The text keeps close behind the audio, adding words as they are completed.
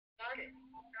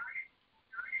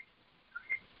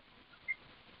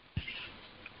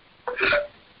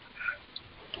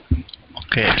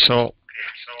Okay, so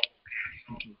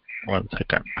 1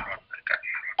 second.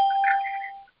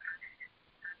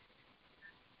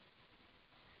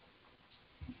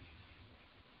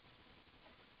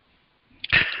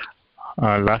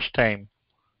 Last time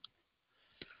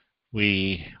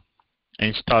we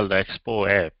installed the Expo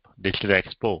app. This is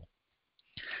Expo.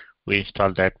 We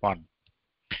installed that one.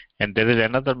 And there is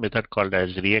another method called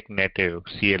as React Native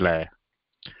CLI,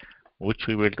 which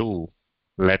we will do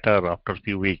later after a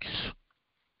few weeks.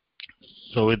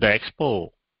 So with the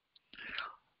Expo,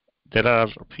 there are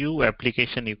a few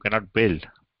applications you cannot build.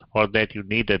 For that, you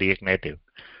need a React Native.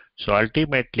 So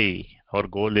ultimately, our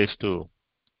goal is to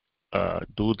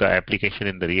do the application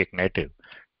in the React Native,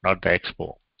 not the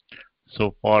Expo.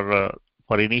 So for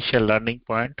initial learning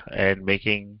point and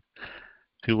making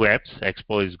few apps,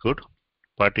 Expo is good.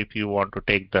 But if you want to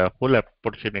take the full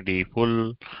opportunity,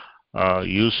 full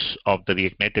use of the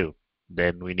React Native,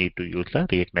 then we need to use the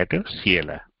React Native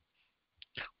CLI,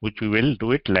 which we will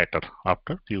do it later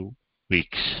after few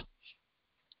weeks.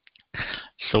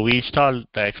 So we installed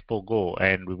the Expo Go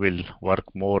and we will work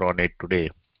more on it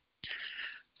today.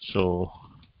 So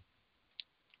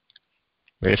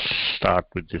let's start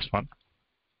with this one.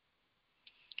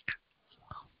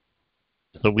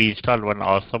 So we installed one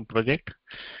awesome project.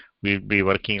 We'll be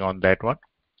working on that one.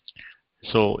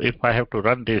 So if I have to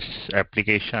run this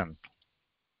application,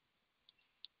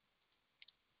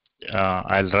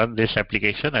 I'll run this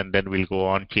application and then we'll go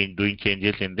on doing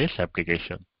changes in this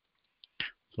application.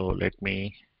 So let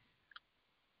me,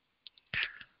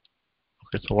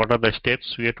 okay, so what are the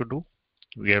steps we have to do?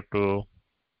 We have to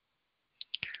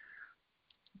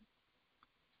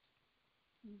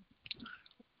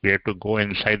go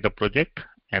inside the project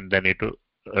and then need to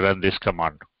run this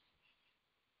command.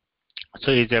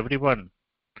 So is everyone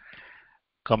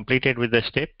completed with the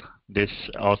step, this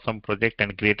awesome project,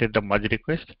 and created the merge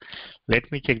request?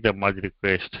 Let me check the merge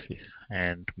request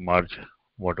and merge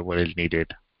whatever is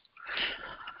needed.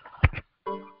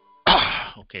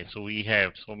 Okay, so we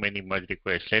have so many merge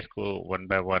requests. Let's go one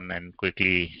by one and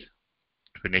quickly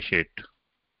finish it.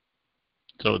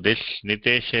 So this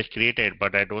Nitesh has created,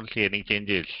 but I don't see any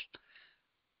changes.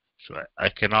 So I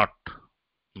cannot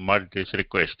merge this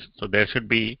request. So there should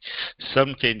be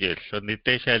some changes. So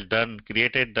Nitesh has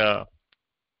created the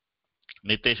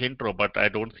Nitesh intro, but I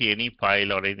don't see any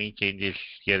file or any changes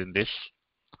here in this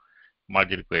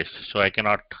merge request. So I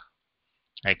cannot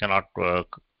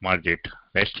merge it.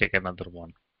 Let's check another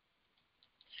one.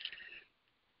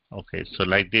 Okay, so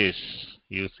like this,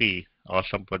 you see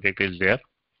awesome project is there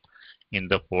in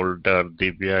the folder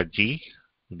Divya G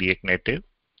React Native.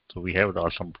 So we have the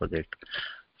awesome project.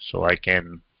 So I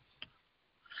can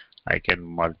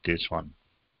merge this one.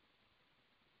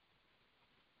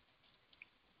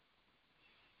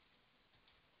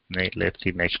 Let's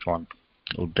see next one.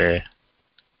 Uday.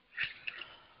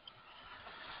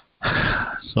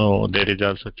 So there is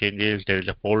also changes. There is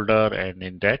a folder, and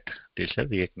in that this is a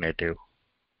React Native.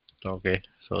 Okay,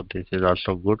 so this is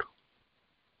also good.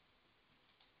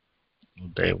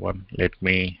 Uday one. Let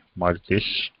me merge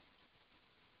this.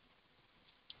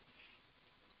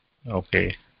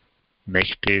 Okay.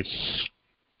 Next is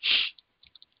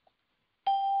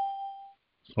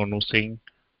Sonu Singh.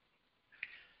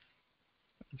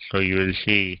 So you will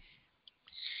see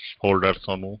folder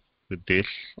Sonu with this.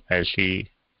 I see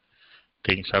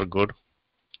things are good.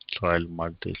 So I'll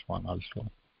merge this one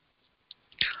also.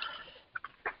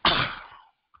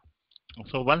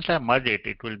 So once I merge it,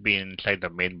 it will be inside the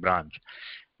main branch.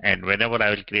 And whenever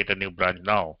I will create a new branch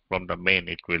now from the main,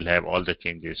 it will have all the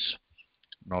changes.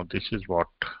 Now this is what.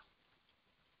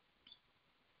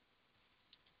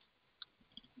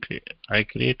 Okay, I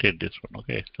created this one.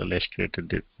 Okay, so let's create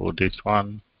this for this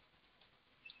one.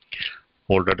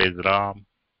 Folder is RAM,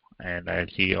 and I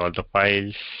see all the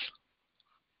files.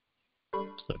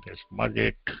 So let's merge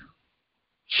it.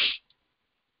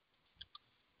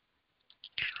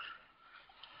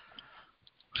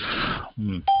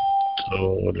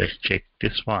 So let's check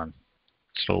this one.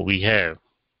 So we have,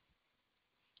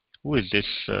 who is this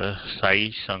Sai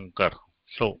Shankar?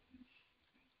 So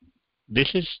this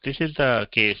is the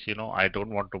case, I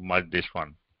don't want to merge this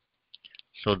one.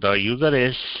 So the user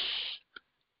is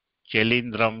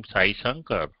Chelindram Sai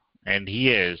Shankar, and he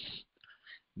has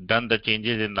done the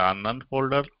changes in the Anand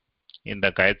folder, in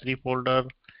the Gayatri folder,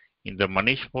 in the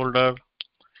Manish folder,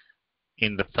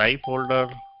 in the Sai folder.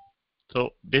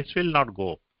 So this will not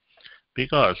go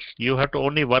because you have to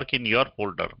only work in your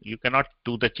folder. You cannot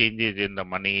do the changes in the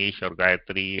Manish or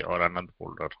Gayatri or Anand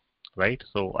folder, right?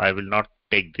 So I will not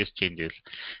take these changes,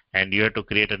 and you have to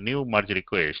create a new merge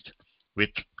request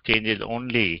which changes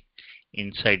only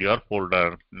inside your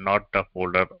folder, not the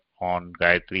folder on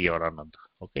Gayatri or another.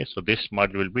 Okay, so this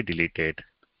merge will be deleted.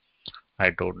 I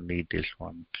don't need this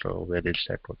one. So where is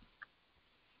that one?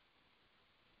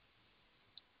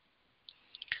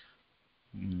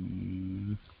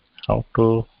 How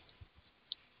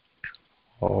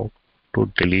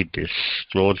to delete this?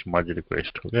 Close merge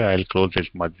request. Okay, I'll close this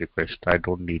merge request. I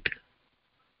don't need.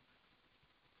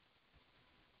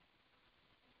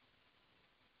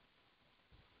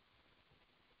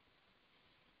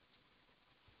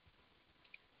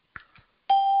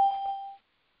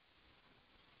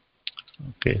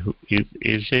 Okay,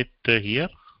 is it here?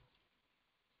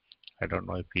 I don't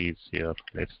know if he is here.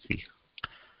 Let's see.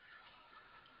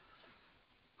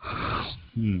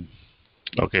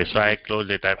 Okay, so I close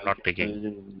it. I'm not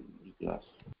taking.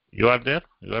 You are there?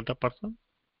 You are the person?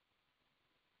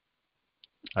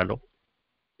 Hello?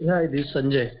 Yeah, it is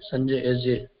Sanjay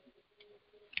SJ.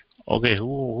 Okay,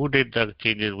 who did the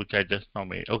changes which I just now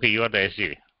made? Okay, you are the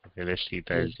SJ. Okay, let's see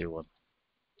the SJ one.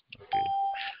 Okay,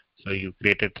 so you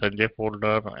created Sanjay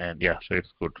folder, and yeah, so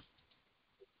it's good.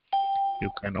 You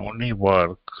can only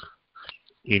work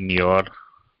in your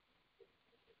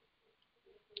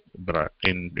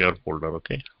folder.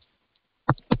 Okay.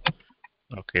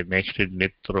 Okay, next is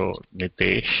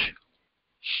Nitesh.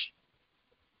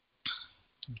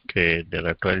 Okay, there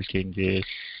are 12 changes.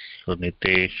 So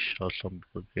Nitesh, awesome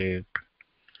project.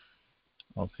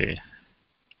 Okay.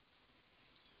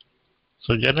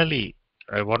 So generally,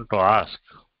 I want to ask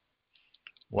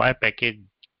why package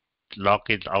lock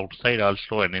is outside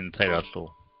also and inside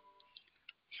also.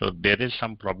 So there is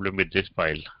some problem with this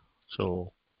file.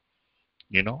 So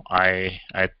I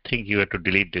think you have to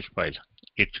delete this file.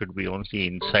 It should be only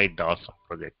inside the awesome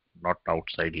project, not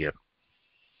outside here.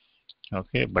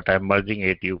 Okay, but I'm merging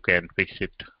it. You can fix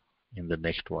it in the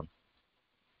next one.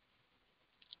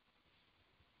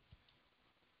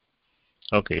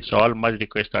 Okay, so all merge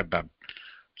requests are done.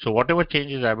 So whatever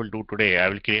changes I will do today, I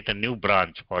will create a new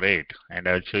branch for it, and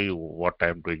I'll show you what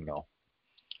I'm doing now.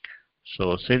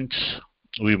 So since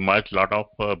we merged a lot of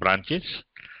branches,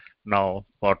 now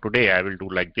for today I will do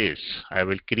like this. I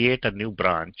will create a new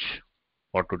branch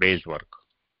for today's work.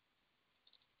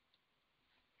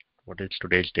 What is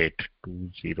today's date?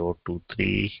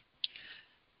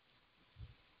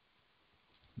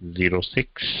 2023-06,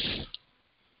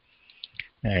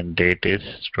 and date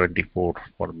is 24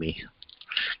 for me.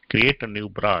 Create a new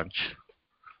branch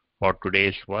for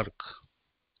today's work.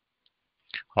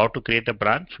 How to create a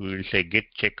branch? We will say git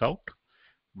checkout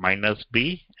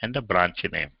 -b and the branch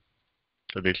name.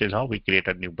 So this is how we create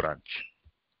a new branch.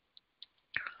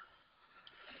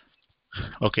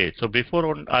 Okay, so before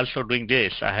also doing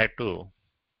this, I had to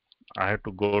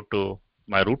go to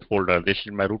my root folder. This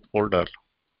is my root folder,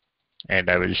 and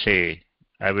I will say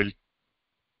I will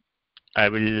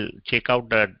check out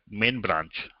the main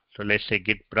branch. So let's say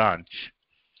git branch.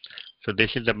 So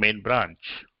this is the main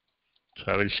branch.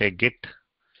 So I will say git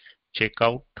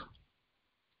checkout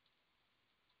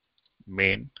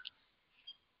main.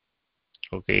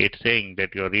 Okay, it's saying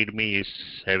that your README is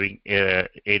having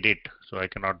edit, so I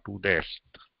cannot do this.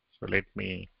 So let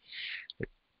me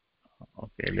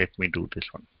do this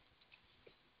one.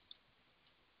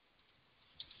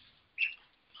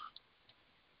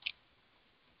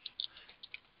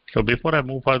 So before I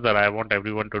move further, I want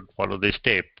everyone to follow this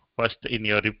step. First, in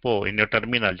your repo, in your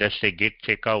terminal, just say git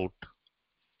checkout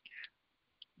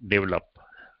develop.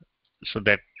 So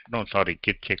that, no, sorry,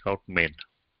 git checkout main.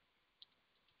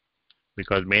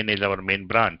 Because main is our main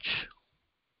branch.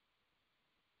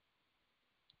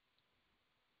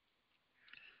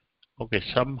 Okay,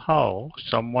 somehow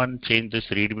someone changed this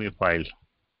README file.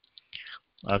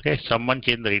 Okay, someone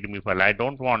changed the README file. I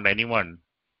don't want anyone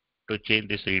to change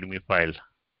this README file.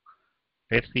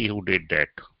 Let's see who did that.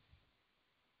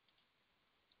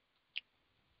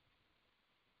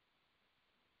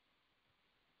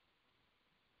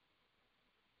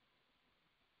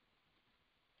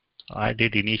 I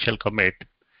did initial commit.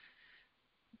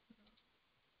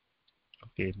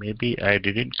 Okay, maybe I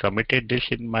didn't committed this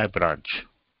in my branch.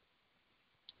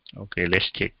 Okay, let's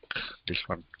check this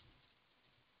one.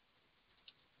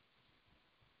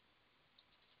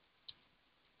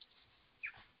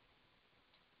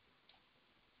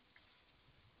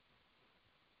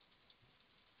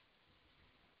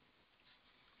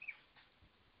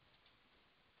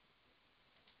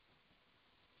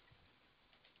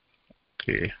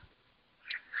 Okay.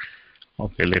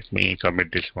 Okay, let me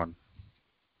commit this one.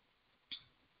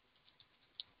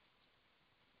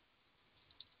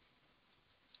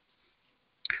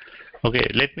 Okay,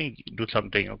 let me do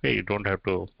something. Okay, you don't have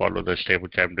to follow the step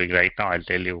which I'm doing right now. I'll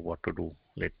tell you what to do.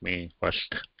 Let me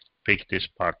first fix this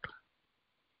part.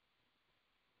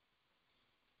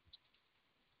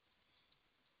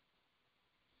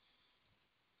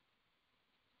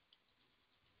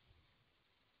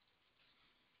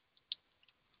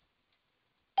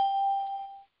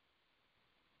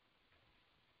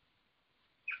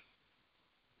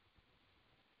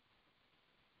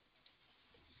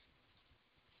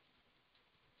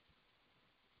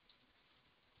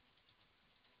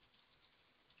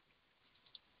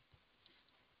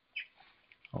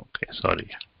 Okay,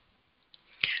 sorry.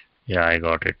 Yeah, I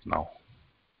got it now.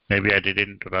 Maybe I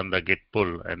didn't run the git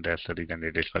pull and that's the reason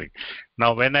it is correct.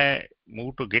 Now when I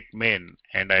move to git main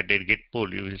and I did git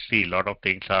pull, you will see a lot of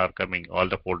things are coming. All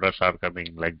the folders are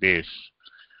coming like this.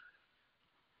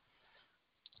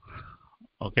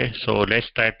 Okay, so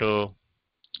let's try to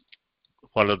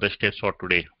follow the steps for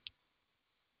today.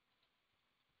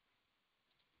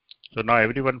 So now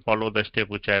everyone follow the step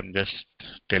which I am just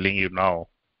telling you now.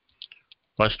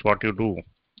 First what you do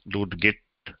the git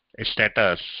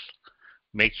status.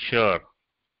 Make sure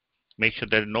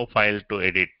there is no file to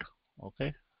edit.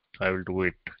 Okay, so I will do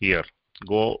it here.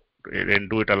 Go and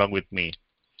do it along with me.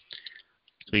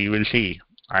 So you will see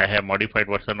I have modified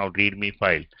version of readme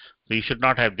file. So you should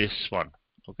not have this one.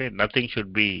 Okay, nothing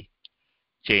should be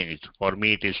changed. For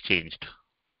me it is changed.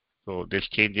 So this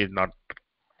change is not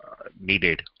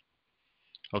needed.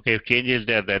 Okay, if change is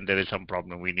there, then there is some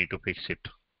problem. We need to fix it.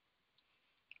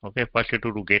 Okay, first you have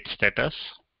to do get status.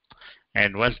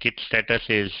 And once get status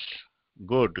is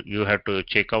good, you have to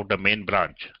check out the main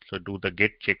branch. So do the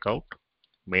get checkout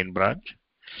main branch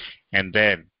and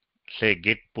then say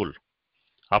git pull.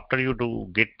 After you do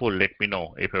git pull, let me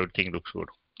know if everything looks good.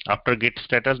 After git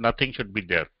status, nothing should be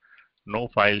there. No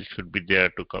file should be there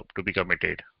to be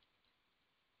committed.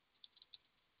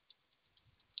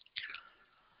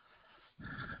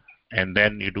 And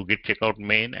then you do git checkout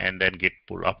main and then git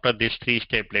pull. After this three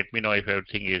step, let me know if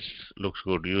everything is looks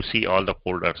good. You see all the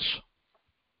folders.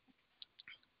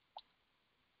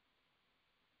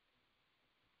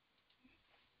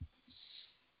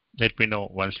 Let me know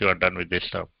once you are done with this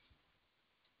stuff.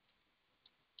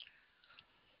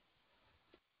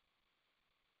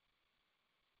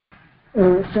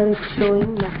 Sir, it's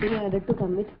showing nothing added to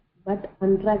commit, but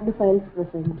untracked files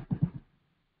present.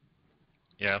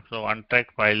 Yeah, so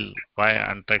untracked file, why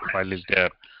untracked file is there?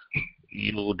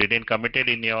 You didn't commit it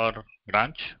in your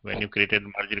branch when you created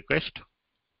merge request?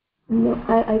 No,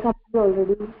 I committed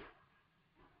already.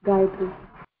 Gayatri.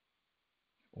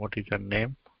 What is your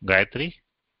name? Gayatri?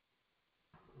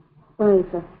 Yes,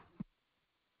 sir.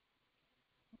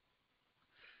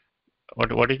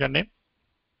 What is your name?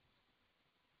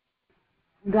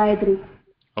 Gayatri.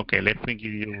 Okay, let me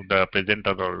give you the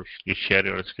presenter or you share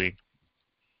your screen.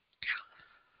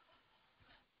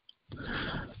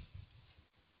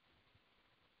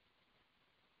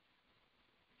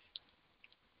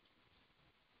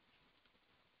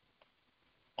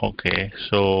 Okay,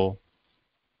 so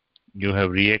you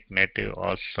have React Native,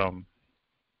 awesome.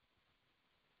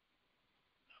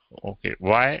 Okay,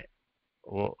 why?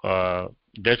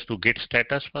 Just to get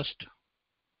status first.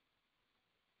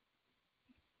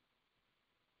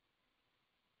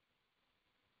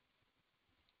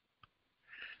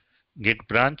 Git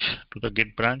branch to the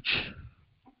Git branch.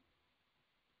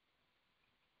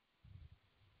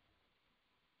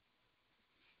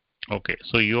 Okay,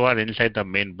 so you are inside the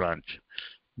main branch.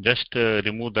 Just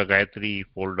remove the Gayatri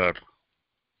folder.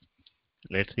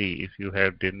 Let's see if you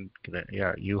have didn't.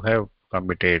 Yeah, you have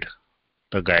committed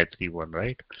the Gayatri one,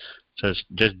 right? So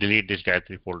just delete this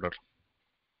Gayatri folder.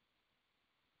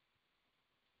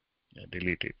 Yeah,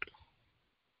 delete it.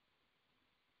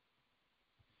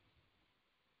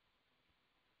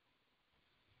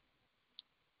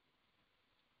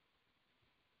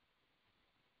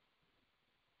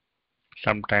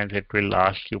 Sometimes it will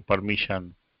ask you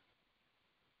permission.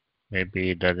 Maybe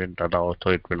it doesn't allow,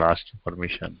 so it will ask you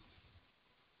permission.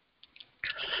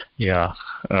 Yeah,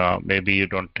 maybe you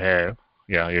don't have.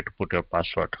 Yeah, you have to put your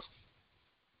password.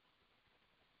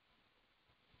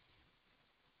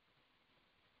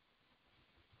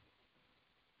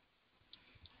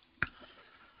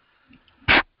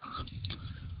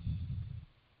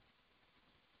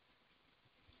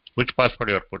 Which password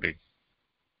you are putting?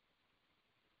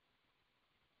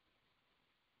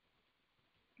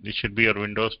 This should be your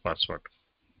Windows password.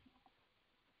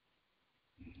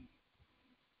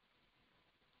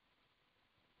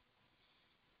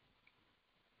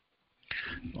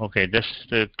 Okay,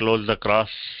 just close the cross.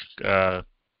 Uh,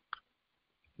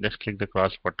 just click the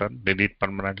cross button. Delete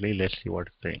permanently. Let's see what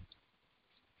it's saying.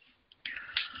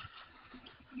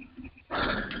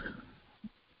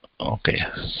 Okay,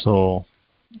 so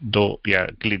though, yeah,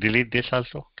 delete this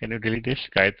also. Can you delete this,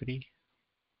 Gayatri?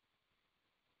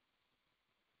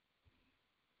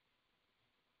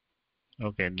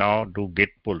 Okay, now do git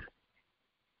pull.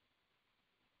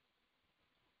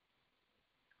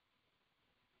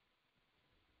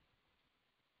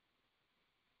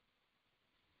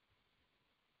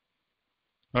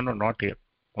 No, no, not here.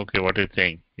 Okay, what is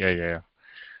saying? Yeah, yeah, yeah.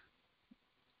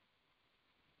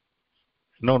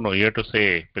 No, no, you have to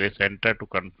say press enter to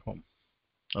confirm.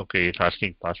 Okay, it's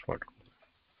asking password.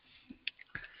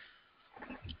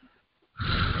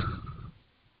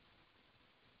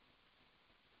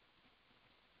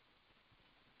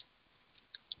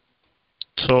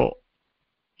 So,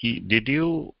 did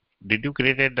you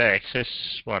create the access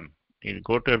one? You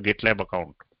go to your GitLab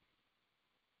account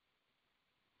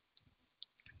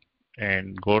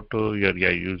and go to your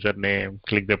username.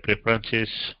 Click the preferences.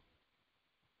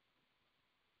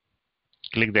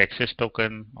 Click the access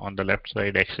token on the left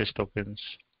side. Access tokens.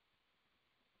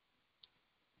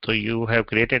 So you have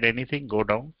created anything? Go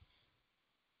down.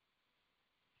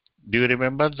 Do you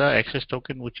remember the access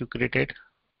token which you created?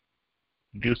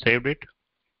 Did you save it?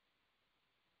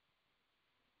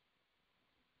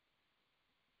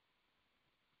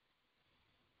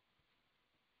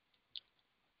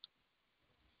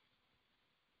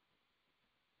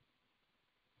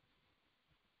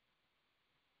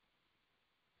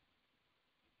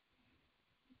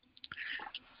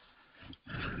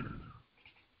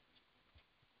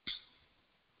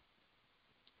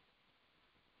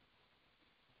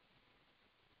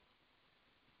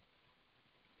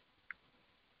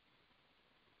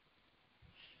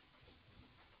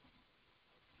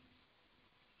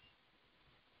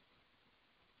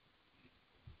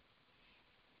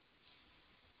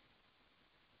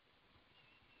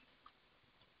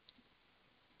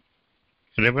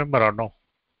 Remember or no?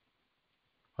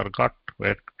 Forgot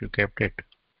where you kept it.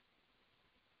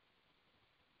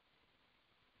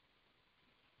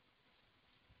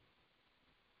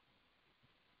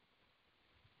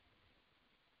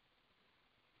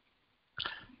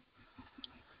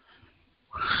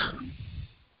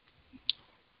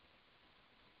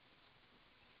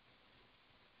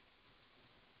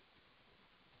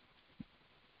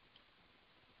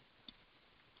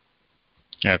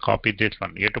 Yeah, copy this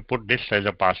one. You have to put this as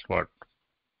a password.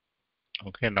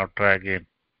 Okay, now try again.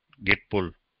 Git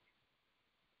pull.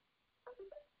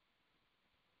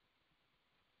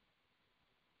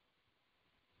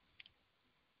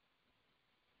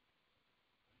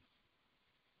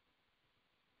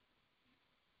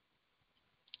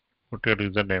 Put your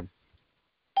username.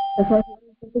 That's why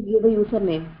you have to give the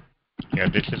username. Yeah,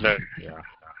 this is a yeah.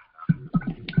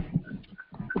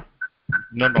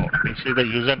 No, no, this is the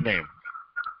username,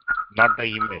 not the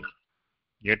email.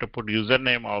 You have to put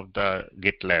username of the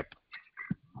GitLab.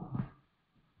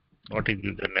 What is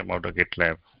username of the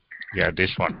GitLab? Yeah,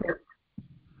 this one.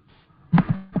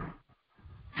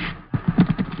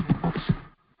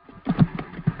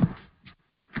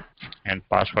 And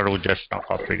password we just now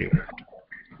copied you.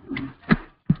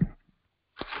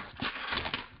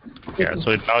 Yeah,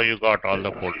 so now you got all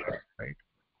the folders, right?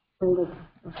 Okay.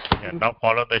 Yeah, now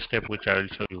follow the step which I will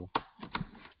show you.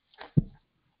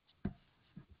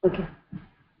 Okay.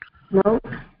 Now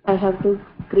I have to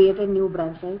create a new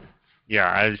branch, right? Yeah,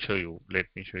 I'll show you. Let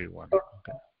me show you one.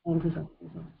 Okay. Thank you, sir.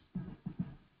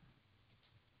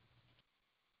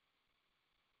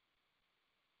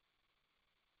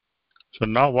 So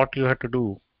now what you have to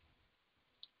do?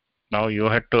 Now you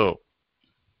have to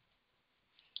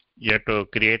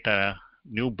create a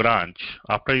new branch.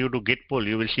 After you do git pull,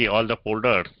 you will see all the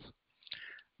folders.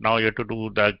 Now you have to do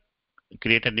the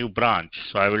create a new branch.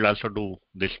 So I will also do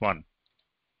this one.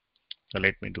 So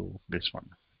let me do this one.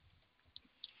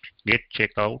 Git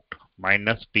checkout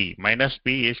minus p. Minus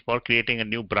p is for creating a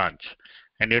new branch,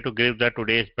 and you have to give the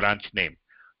today's branch name.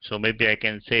 So maybe I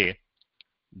can say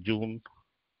June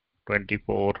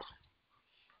 24.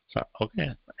 So,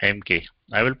 okay, MK.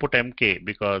 I will put MK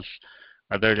because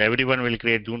otherwise everyone will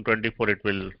create June 24. It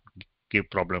will give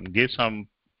problem. Give some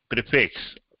prefix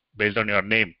based on your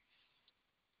name,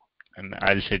 and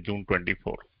I'll say June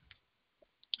 24.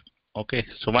 Okay.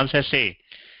 So once I say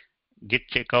git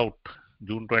checkout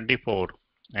June 24,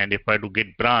 and if I do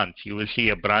git branch, you will see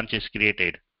a branch is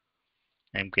created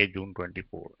MK June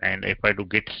 24. And if I do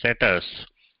git status,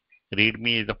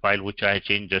 readme is the file which I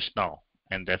changed just now,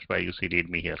 and that's why you see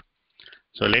readme here.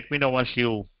 So let me know once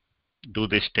you do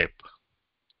this step.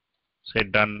 Say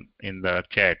done in the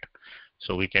chat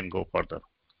so we can go further.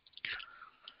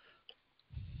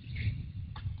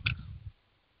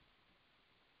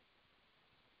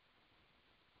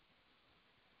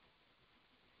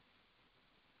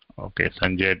 Okay,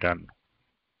 Sanjay done.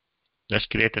 Let's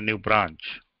create a new branch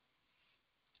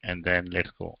and then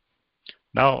let's go.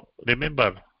 Now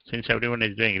remember, since everyone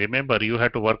is doing, remember you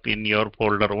have to work in your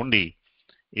folder only.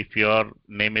 If your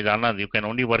name is Anand, you can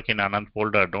only work in Anand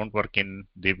folder. Don't work in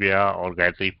Divya or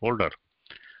Gayatri folder.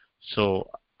 So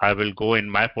I will go in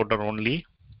my folder only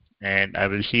and I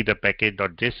will see the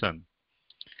package.json.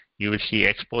 You will see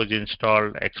Expo is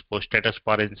installed, Expo status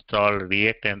bar installed,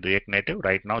 React and React Native.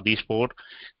 Right now, these 4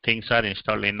 things are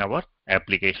installed in our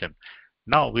application.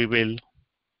 Now we will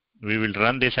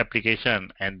run this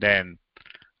application and then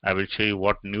I will show you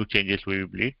what new changes we will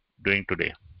be doing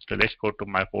today. So let's go to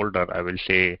my folder. I will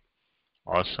say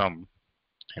awesome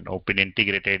and open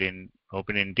integrate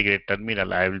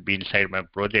terminal. I will be inside my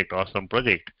project, awesome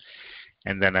project,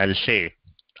 and then I'll say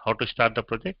how to start the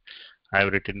project. I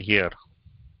have written here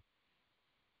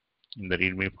in the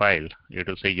readme file. You have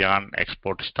to say yarn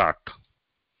export start,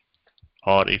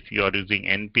 or if you are using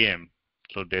npm,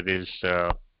 so there is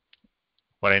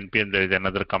for npm there is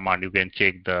another command. You can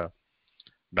check the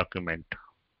document.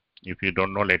 If you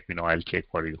don't know, let me know. I'll check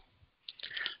for you.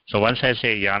 So once I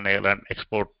say yarn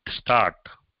export start,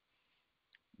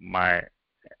 my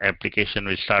application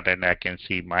will start and I can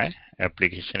see my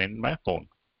application in my phone.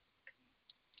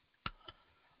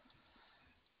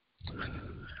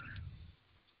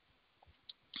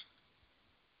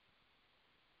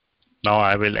 Now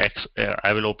I will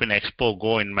open Expo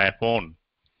Go in my phone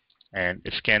and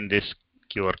scan this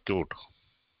QR code.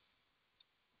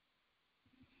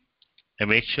 And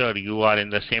make sure you are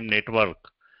in the same network.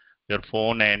 Your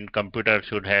phone and computer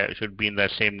should be in the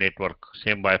same network,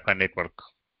 same Wi-Fi network.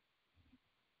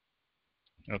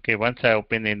 Okay, once I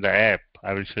open in the app,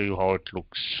 I will show you how it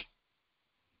looks.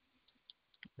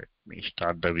 Let me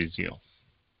start the video.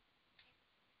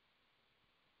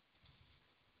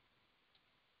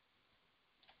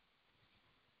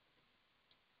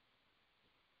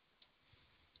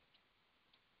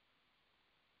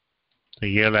 So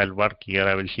here I'll work. Here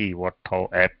I will see how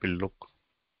app will look.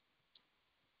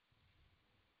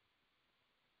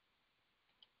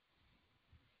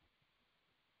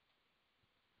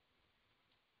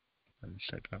 One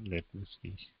second, let me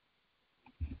see.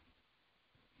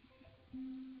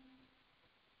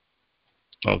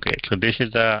 Okay, so this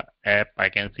is the app I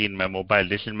can see in my mobile.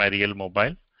 This is my real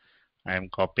mobile. I'm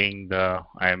copying my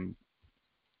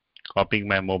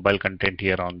mobile content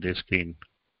here on this screen.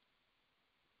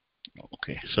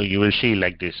 Okay, so you will see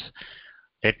like this.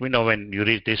 Let me know when you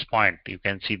reach this point. You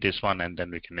can see this one and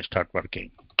then we can start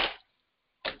working.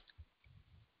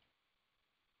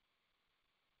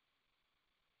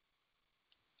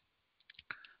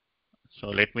 So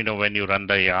let me know when you run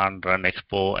the yarn, run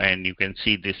Expo, and you can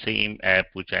see the same app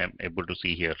which I am able to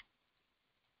see here.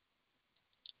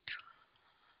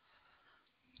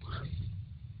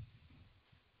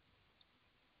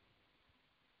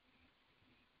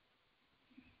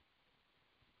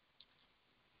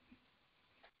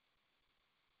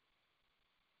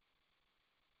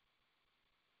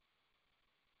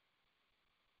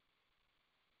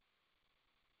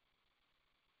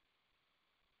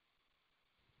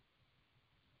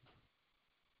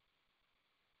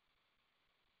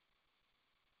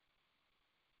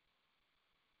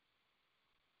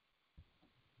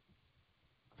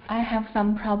 I have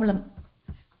some problem.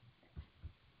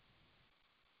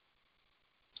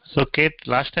 So Kate,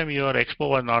 last time your Expo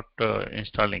was not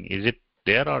installing. Is it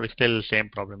there or still the same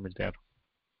problem is there?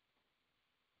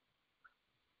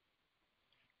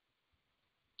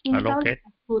 Hello, Installing Kate?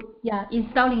 is good. Yeah,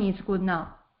 installing is good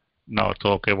now. No,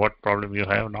 so okay, what problem you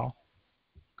have now?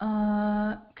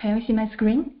 Can you see my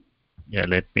screen? Yeah,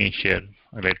 let me share.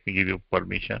 Let me give you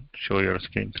permission. Show your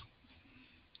screen.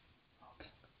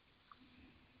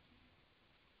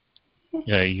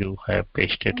 Yeah, you have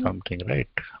pasted something, right?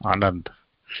 Anand.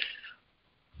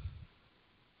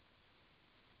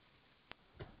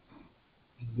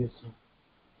 Yes,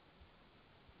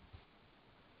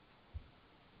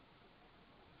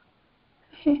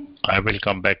 sir. I will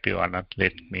come back to you, Anand.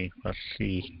 Let me first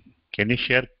see. Can you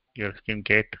share your screen,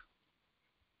 Kate?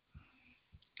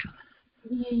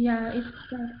 Yeah, it's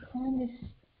that one is.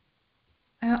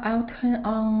 I'll turn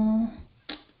on.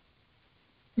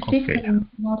 The Okay. system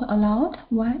is not allowed.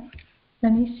 Why?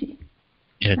 Let me see.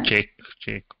 Yeah,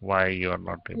 check why you are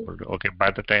not able to. Okay,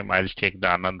 by the time I'll check the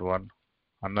Anand one.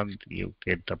 Anand, you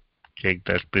check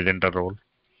the presenter role.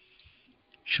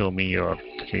 Show me your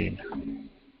screen.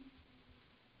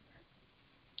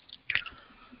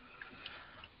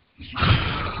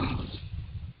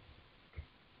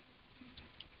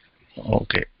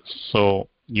 Okay, so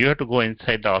you have to go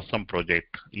inside the awesome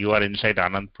project. You are inside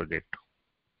Anand project.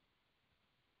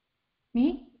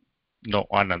 Me? No,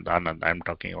 Anand. I'm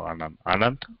talking about Anand.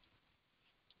 Anand,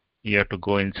 you have to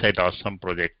go inside Awesome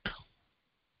project.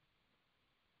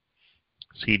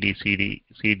 CD,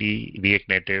 React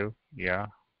Native, yeah.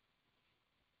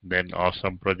 Then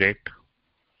Awesome project.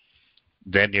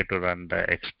 Then you have to run the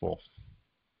Expo.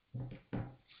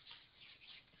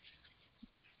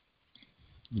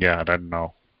 Yeah, run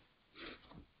now.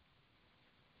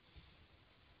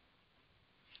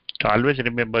 So always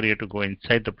remember you have to go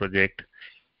inside the project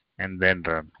and then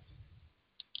run.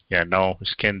 Yeah, now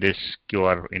scan this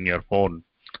QR in your phone.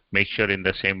 Make sure in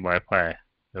the same Wi-Fi,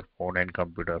 your phone and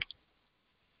computer.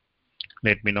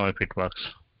 Let me know if it works.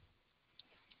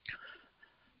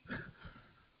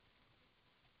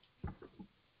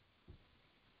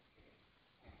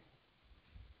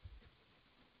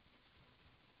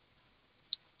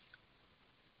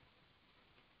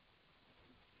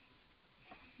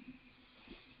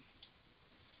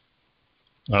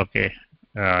 Okay,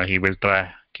 he will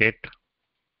try. Kate,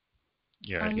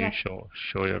 yeah, you Yes. show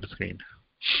your screen.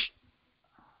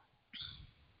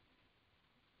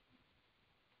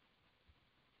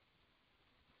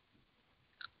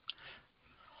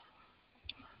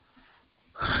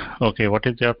 Okay, what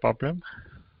is your problem?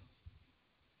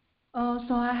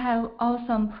 So I have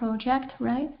awesome project,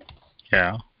 right?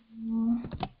 Yeah.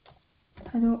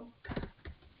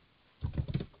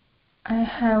 I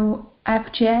have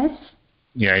App.js.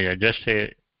 Yeah. Just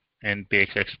say npx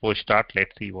expo start.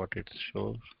 Let's see what it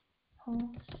shows.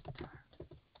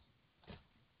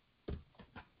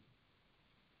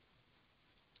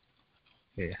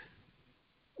 Yeah.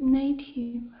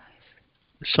 Native.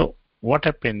 So what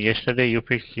happened yesterday? You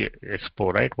fixed the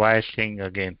expo, right? Why is saying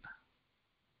again?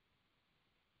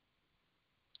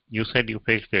 You said you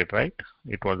fixed it, right?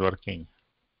 It was working.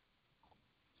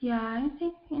 Yeah, I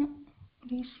think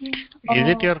this is. Is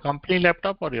it your company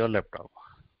laptop or your laptop?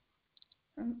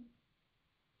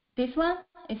 This one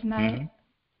is my.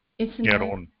 It's Your my.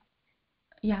 own.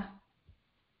 Yeah.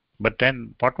 But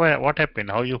then what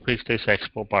happened? How you fixed this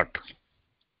expo part?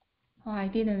 Oh, I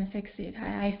didn't fix it.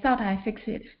 I thought I fixed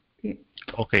it.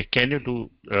 Okay, can you do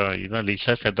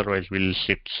research? Otherwise, we'll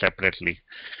sit separately.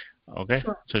 Okay,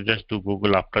 Sure. so just do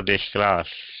Google after this class.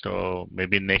 So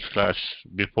maybe next class,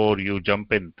 before you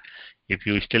jump in, if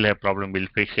you still have problem, we'll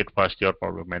fix it first, your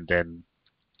problem, and then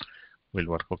we'll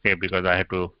work. Okay, because I have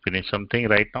to finish something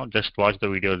right now. Just watch the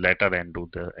video later and do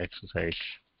the exercise.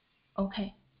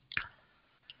 Okay.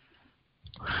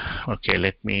 Okay,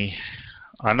 let me.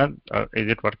 Anand, is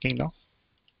it working now?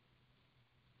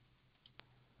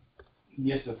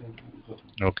 Yes, I think so.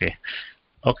 Okay.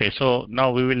 Okay, so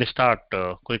now we will start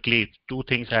quickly. Two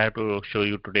things I have to show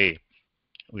you today.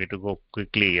 We have to go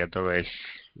quickly, otherwise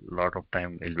a lot of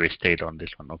time is wasted on this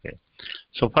one. Okay.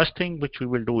 So first thing which we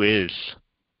will do is,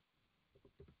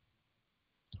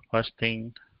 first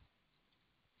thing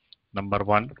number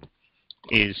one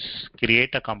is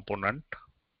create a component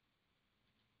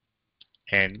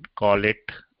and call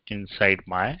it inside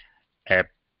my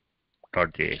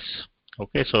app.js.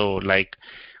 Okay, so like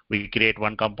we create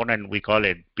one component, we call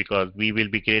it, because we will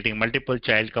be creating multiple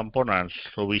child components,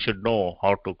 so we should know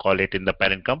how to call it in the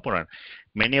parent component.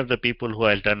 Many of the people who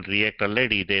have done React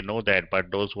already, they know that, but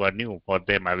those who are new, for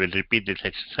them I will repeat this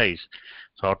exercise.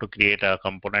 So how to create a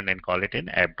component and call it in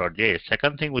app.js.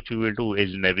 Second thing which we will do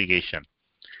is navigation.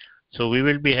 So we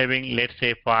will be having, let's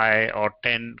say, 5 or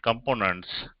 10 components.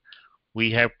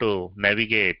 We have to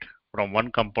navigate from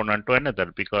one component to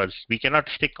another, because we cannot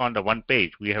stick on the one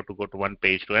page. We have to go to one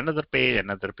page to another page,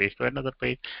 another page to another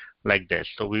page, like this.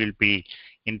 So we will be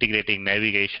integrating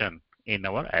navigation in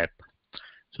our app.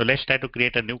 So let's try to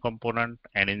create a new component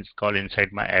and call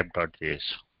inside my app.js.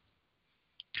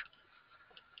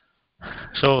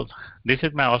 So this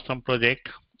is my awesome project.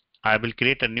 I will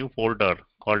create a new folder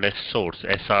called as source,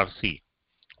 src.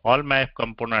 All my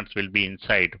components will be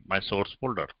inside my source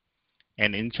folder.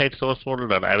 And inside source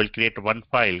folder, I will create one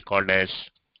file called as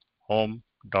home.js.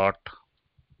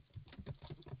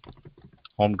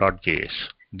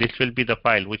 This will be the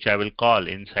file which I will call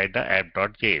inside the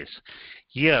app.js.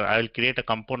 Here I will create a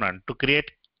component. To create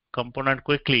component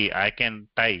quickly, I can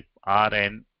type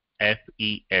rnfes.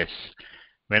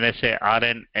 When I say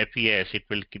rnfes, it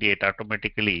will create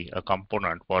automatically a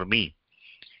component for me,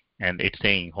 and it's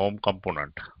saying home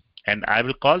component. And I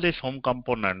will call this home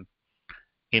component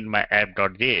in my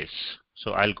app.js.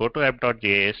 So I'll go to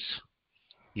app.js.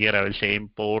 Here I will say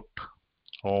import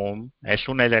home. As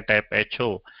soon as I type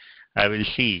ho, I will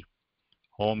see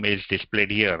home is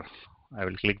displayed here. I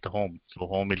will click the home. So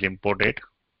home is imported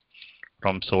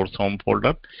from source home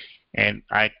folder, and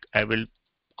I will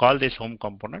call this home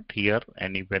component here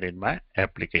anywhere in my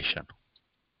application.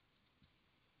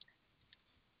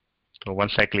 So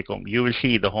once I click home, you will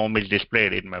see the home is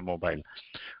displayed in my mobile.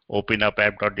 Open up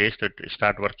app.js to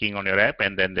start working on your app,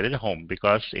 and then there is a home,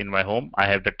 because in my home I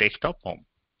have the text of home.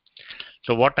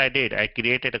 So what I did, I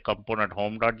created a component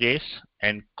home.js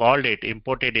and called it,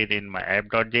 imported it in my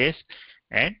app.js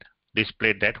and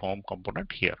displayed that home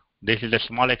component here. This is a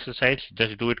small exercise.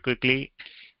 Just do it quickly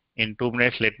in 2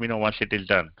 minutes. Let me know once it is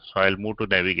done. So I'll move to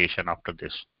navigation after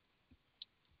this.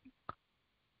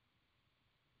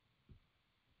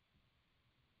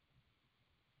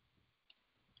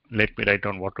 Let me write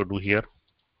down what to do here.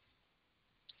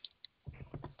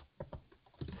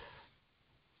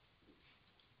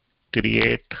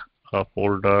 Create a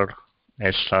folder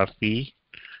src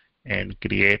and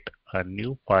create a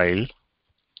new file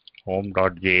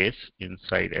home.js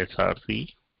inside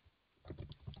src.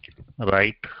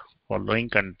 Write following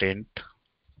content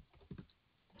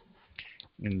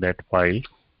in that file.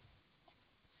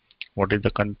 What is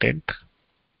the content?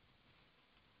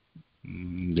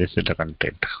 This is the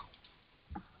content.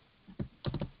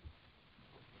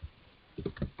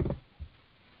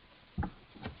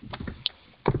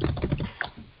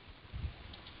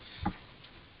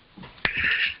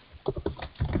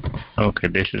 Okay,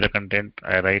 this is the content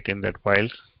I write in that file.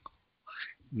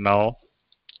 Now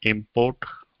import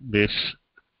this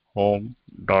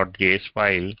home.js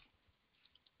file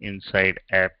inside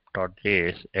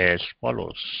app.js as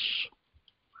follows.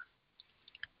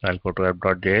 I'll go to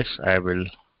app.js. I will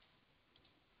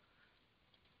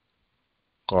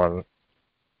call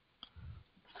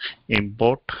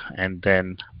import, and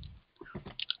then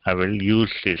I will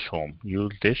use this home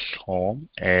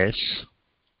as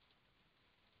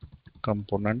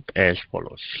component as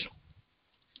follows.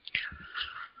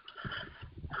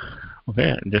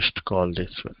 Okay, just call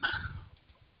this one.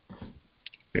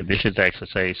 Okay, this is the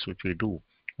exercise which we do.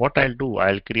 What I'll do,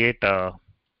 I'll create a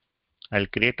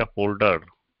folder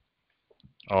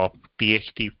of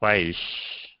txt files.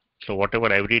 So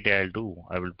whatever every day I'll do,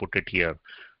 I will put it here.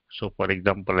 So for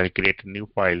example, I'll create a new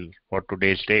file for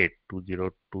today's date,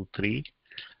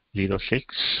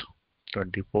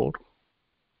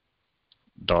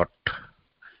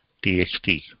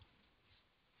 2023/06/24.txt.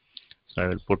 So I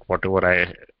will put whatever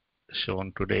I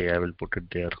shown today, I will put it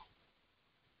there.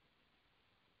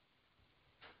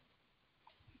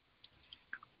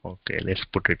 Okay, let's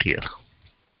put it here.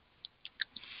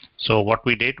 So what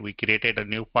we did, we created a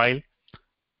new file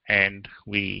and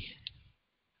we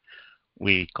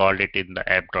called it in the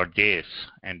app.js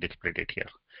and displayed it here.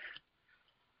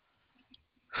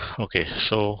 Okay,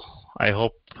 so I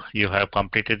hope you have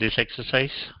completed this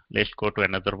exercise. Let's go to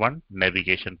another one,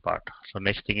 navigation part. So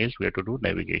next thing is we have to do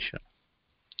navigation.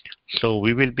 So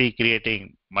we will be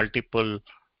creating multiple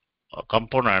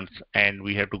components, and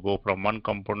we have to go from one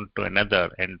component to another,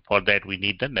 and for that we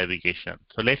need the navigation.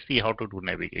 So let's see how to do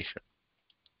navigation.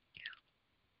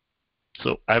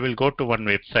 So I will go to one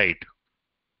website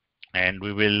and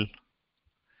we will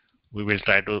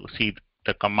try to see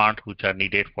the commands which are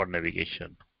needed for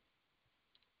navigation.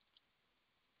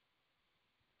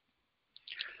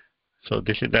 So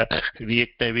this is the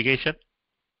React navigation.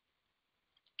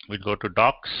 We'll go to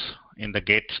docs. In the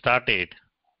get started,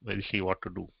 we'll see what to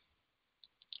do.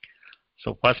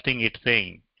 So first thing it's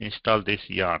saying, install this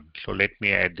yarn. So let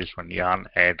me add this one, yarn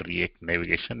add React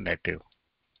navigation native.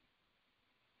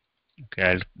 Okay,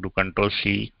 I'll do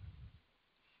Control-C.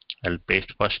 I'll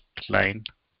paste first line.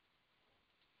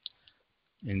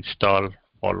 Install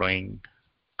following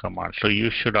command. So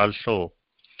you should also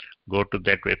go to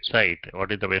that website.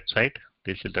 What is the website?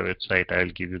 This is the website. I'll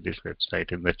give you this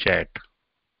website in the chat.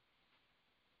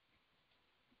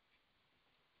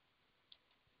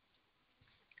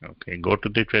 Okay, go to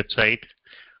this website,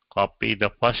 copy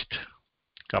the first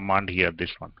command here,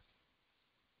 this one.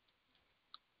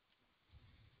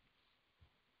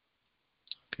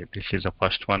 Okay, this is the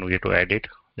first one, we have to add it.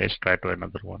 Let's try to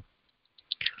another one.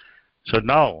 So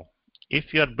now,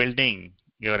 if you are building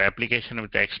your application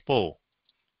with Expo,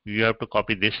 you have to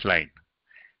copy this line.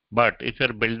 But if you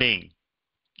are building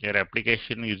your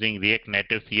application using React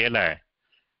Native CLI,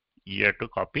 you have to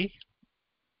copy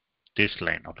this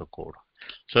line of the code.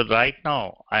 So right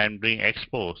now I am doing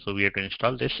Expo, so we have to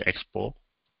install this Expo,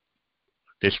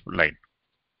 this line.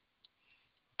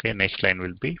 Okay, next line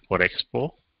will be for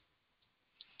Expo.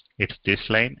 It's this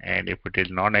line, and if it is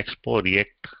non-Expo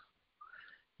React,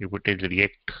 if it is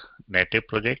React Native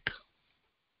project,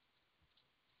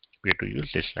 we have to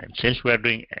use this line. Since we are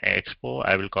doing Expo,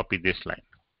 I will copy this line.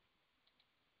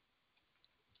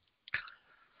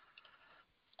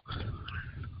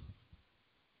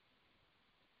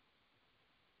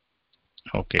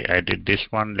 Okay, I did this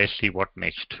one. Let's see what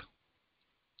next.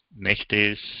 Next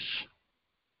is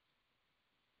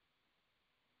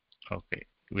Okay,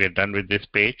 we are done with this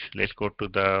page. Let's go to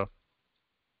the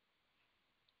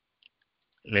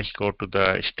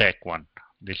stack one.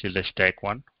 This is the stack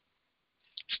one,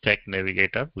 stack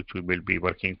navigator, which we will be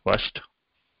working first.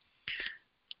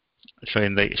 So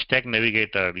in the stack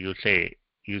navigator, you see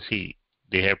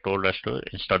they have told us to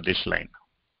install this line.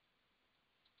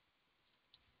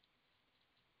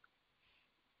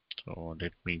 So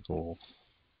let me go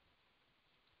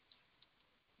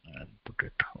and put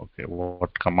it. Okay,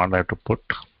 what command I have to put?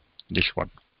 This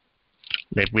one.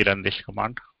 Let me run this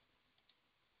command.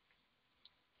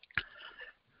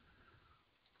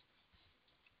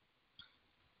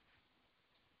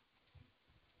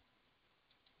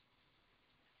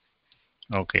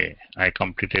 Okay, I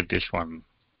completed this one.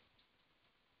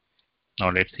 Now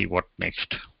let's see what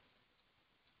next. 1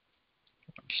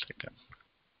 second.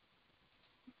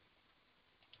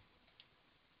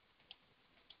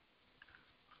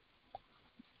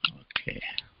 Okay.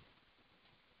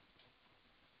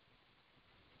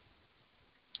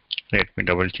 Let me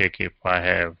double check if I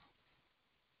have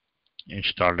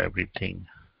installed everything.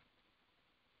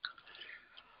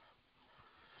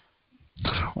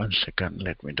 1 second,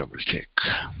 let me double check.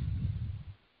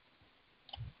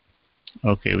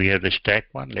 Okay, we have the stack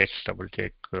one. Let's double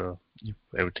check if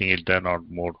everything is done or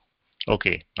more.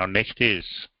 Okay, now next is,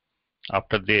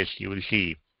 after this, you will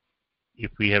see if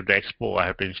we have the Expo, I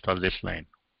have to install this line.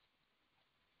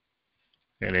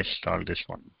 Okay, let's install this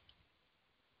one.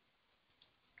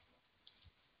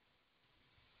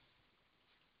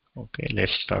 Okay,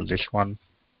 let's install this one.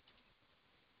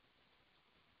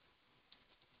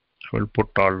 I will put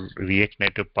all React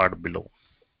Native part below.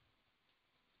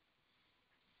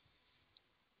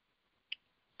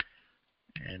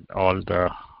 And all the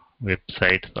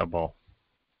websites above.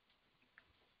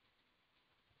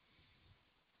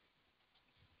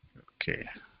 Okay.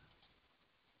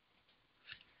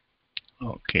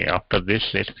 Okay, after this,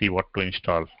 let's see what to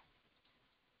install.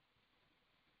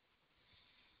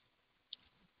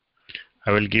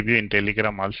 I will give you in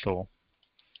Telegram also,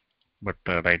 but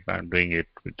right now I'm doing it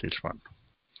with this one.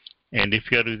 And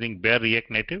if you are using bare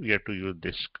React Native, you have to use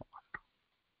this command.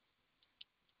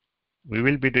 We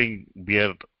will be doing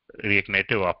bare React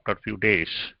Native after a few days,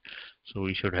 so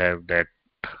we should have that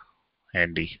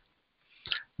handy.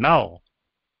 Now,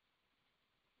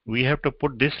 we have to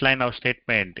put this line of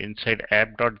statement inside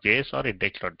app.js or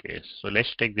index.js. So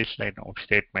let's take this line of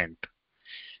statement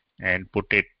and put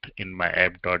it in my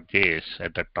app.js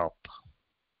at the top.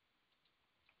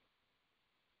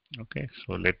 Okay,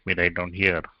 so let me write down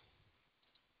here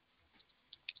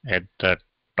at the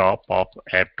top of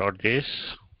app.js,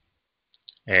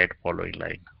 add following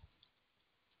line.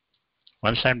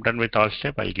 Once I'm done with all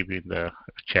step, I'll give you the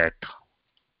chat.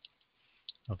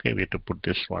 Okay, we have to put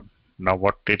this one. Now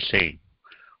what it's saying,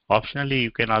 optionally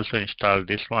you can also install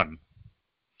this one.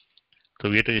 So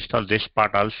we have to install this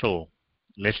part also.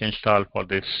 Let's install for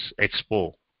this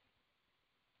Expo.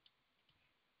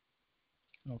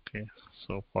 Okay,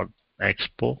 so for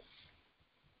Expo,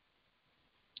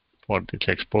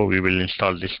 we will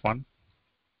install this one.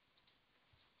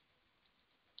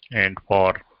 And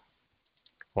for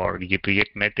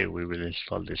React Native, we will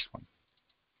install this one.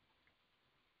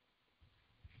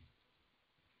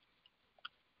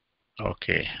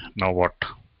 Okay, now what?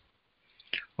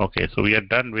 Okay, so we are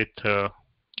done with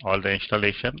all the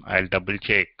installation. I'll double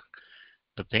check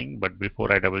the thing, but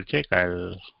before I double check,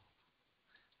 I'll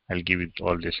give it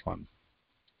all this one.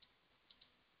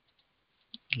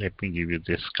 Let me give you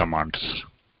this commands.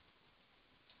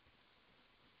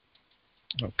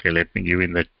 Okay, let me give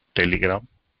in the Telegram.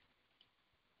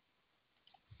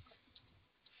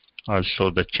 Also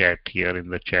the chat here in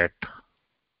the chat.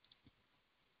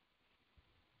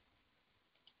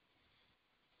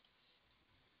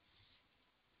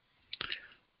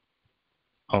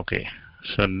 Okay,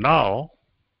 so now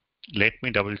let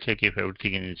me double check if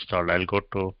everything is installed. I'll go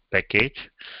to package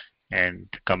and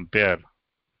compare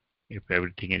if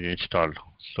everything is installed.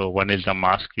 So one is the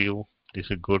mask view. This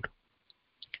is good.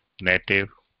 Native,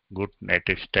 good.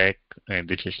 Native stack, and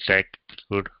this is stack,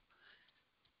 good.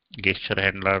 Gesture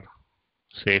handler,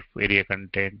 safe area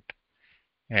content,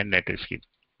 and native scheme.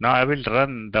 Now I will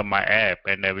run my app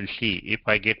and I will see if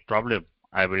I get problem.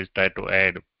 I will try to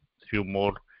add few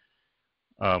more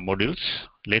modules.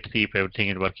 Let's see if everything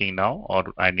is working now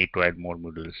or I need to add more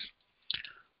modules.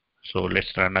 So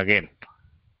let's run again.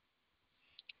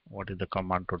 What is the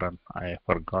command to run? I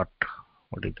forgot.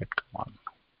 What is that command?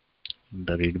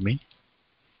 The readme.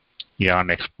 Yarn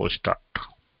Expo start.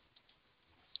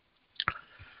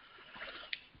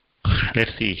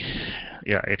 Let's see.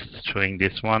 Yeah, it's showing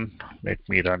this one. Let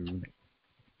me run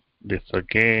this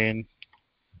again.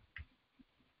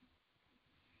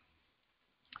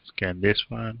 Scan this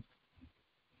one.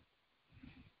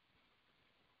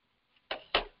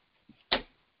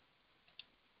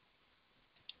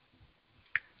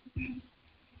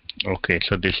 Okay,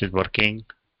 so this is working.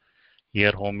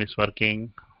 Here home is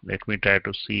working. Let me try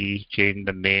to see, change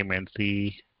the name and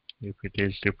see if it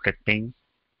is reflecting.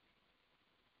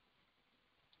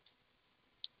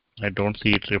 I don't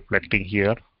see it reflecting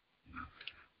here.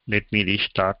 Let me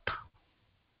restart.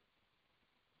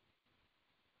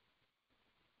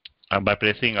 By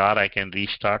pressing R, I can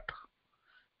restart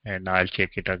and I'll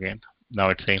check it again. Now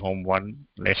it's saying home 1.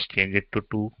 Let's change it to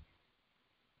 2.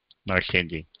 Now it's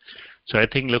changing. So I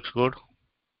think looks good.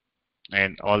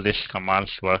 And all this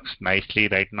commands works nicely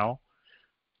right now.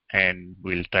 And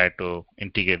we'll try to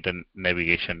integrate the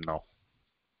navigation now.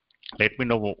 Let me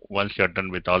know once you're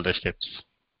done with all the steps.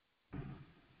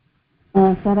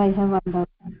 Sir, I have one doubt.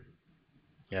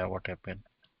 Yeah, what happened?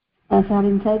 Sir,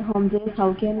 inside Home.js,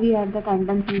 how can we add the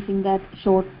contents using that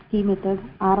short key method,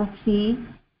 rfc?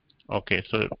 Okay,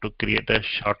 so to create a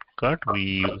shortcut, we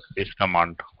use this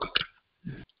command,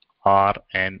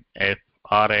 rnfes.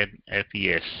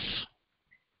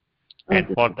 And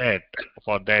Okay.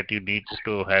 for that you need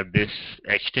to have this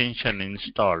extension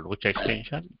installed. Which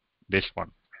extension? This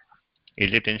one.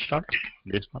 Is it installed?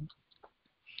 This one.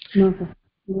 No, sir.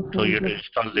 No, So sir. you have to Yes.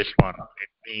 install this one.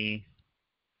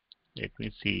 Let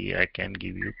me see. I can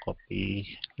give you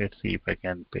copy. Let's see if I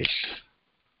can paste.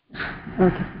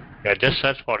 Okay. Yeah, just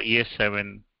search for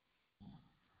ES7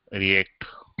 React.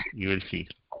 You will see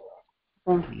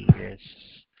Thank you.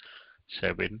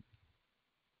 ES7.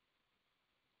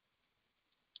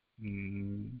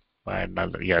 By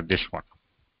another. Yeah, this one.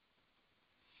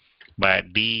 By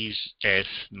DS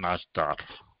Nasdar.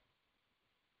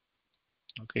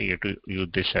 Okay, you have to use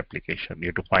this application. You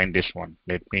have to find this one.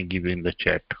 Let me give you in the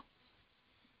chat.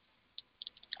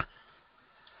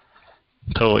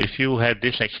 So if you have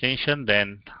this extension,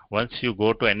 then once you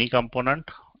go to any component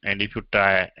and if you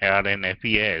try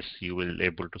rnfes, you will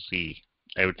able to see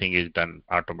everything is done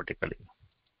automatically.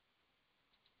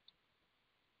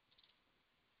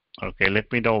 Okay,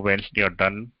 let me know when you're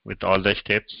done with all the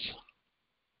steps.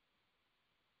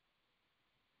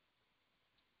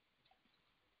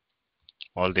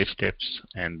 All these steps,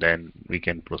 and then we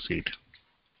can proceed.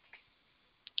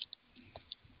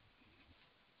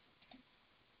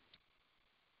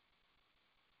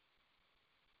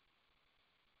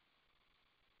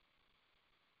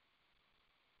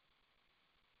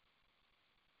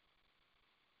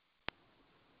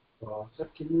 Sir,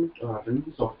 can you run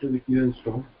the software which you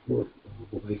installed for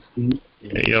mobile screen?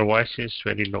 Your voice is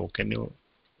very low. Can you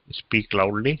speak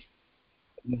loudly?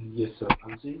 Yes, sir.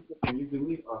 I'm saying, that can you give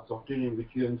me a software name which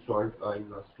you installed in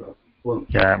last class for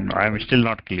Yeah, I'm mobile? still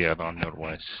not clear on your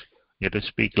voice. You have to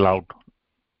speak loud.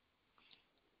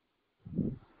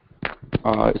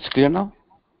 It's clear now?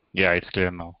 Yeah, it's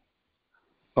clear now.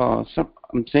 Sir,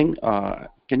 I'm saying,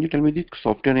 can you tell me the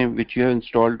software name which you have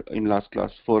installed in last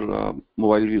class for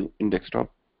mobile view in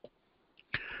desktop?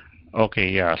 Okay,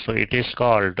 yeah. So it is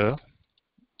called the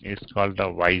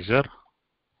Visor,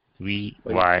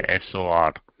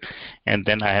 VYSOR, and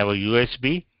then I have a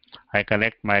USB. I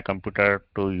connect my computer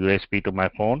to USB to my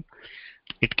phone.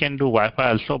 It can do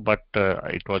Wi-Fi also, but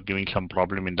it was giving some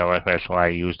problem in the Wi-Fi, so I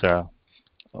use the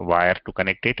wire to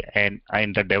connect it. And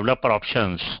in the developer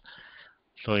options,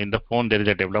 so in the phone there is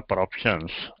a developer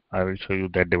options. I will show you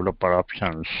the developer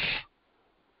options.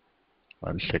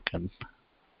 1 second.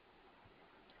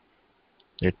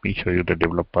 Let me show you the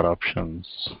developer options.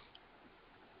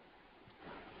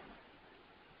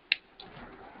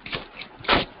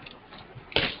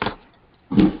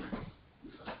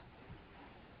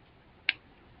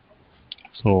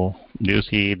 So do you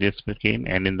see this screen?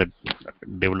 And in the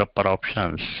developer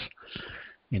options,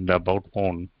 in the about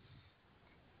phone,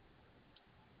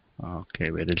 okay,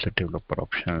 where is the developer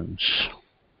options?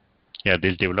 Yeah,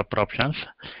 these developer options.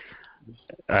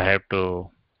 I have to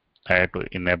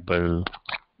enable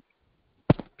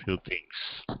few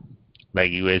things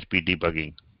like USB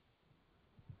debugging.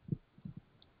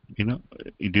 You know,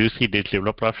 do you see this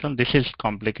developer option? This is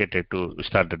complicated to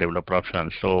start the developer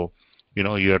option. So,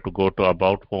 you have to go to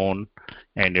about phone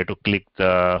and you have to click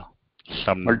the Multiple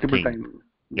something. times.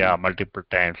 Yeah, multiple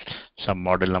times. Some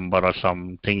model number or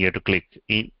something you have to click.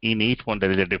 In each one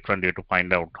there is a different. You have to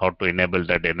find out how to enable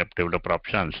the developer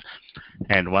options.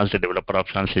 And once the developer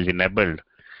options is enabled,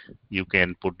 you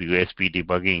can put USB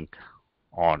debugging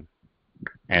on.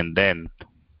 And then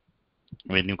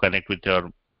when you connect with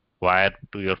your wire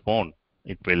to your phone,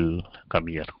 it will come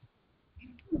here.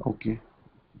 Okay.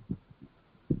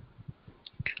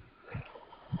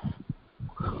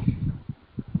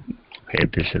 Okay,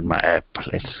 this is my app.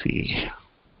 Let's see.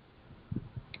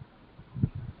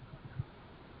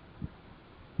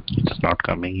 It's not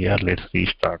coming here. Let's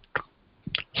restart.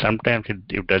 Sometimes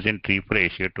it doesn't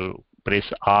refresh. You have to press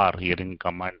R here in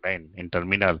command line in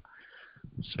terminal,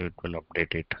 so it will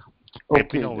update it.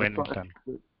 Let me know when it's done.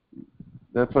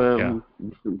 That's why Yeah. I'm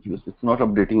confused. It's not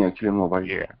updating actually on mobile.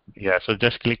 Yeah. So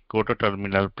just click, go to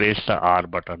terminal, press the R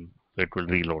button, so it will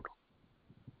reload.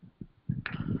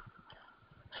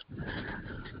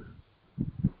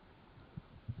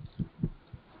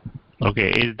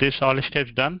 Okay, is this all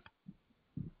steps done?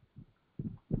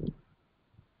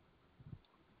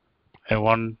 I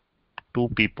want 2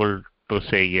 people to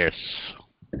say yes.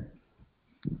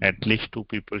 At least 2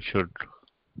 people should.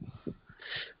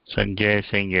 Sanjay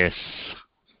saying yes.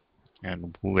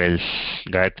 And who else?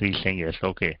 Gayatri saying yes.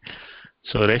 Okay.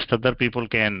 So rest other people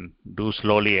can do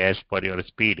slowly as per your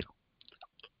speed.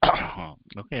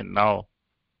 Okay, now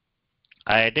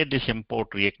I added this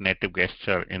import React Native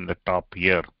gesture in the top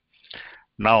here.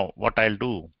 Now what I'll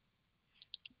do,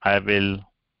 I will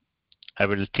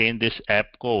change this app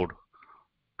code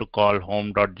to call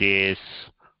Home.js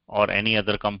or any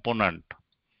other component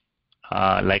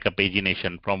like a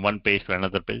pagination. From one page to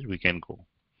another page we can go.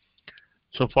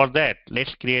 So for that,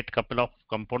 let's create a couple of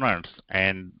components,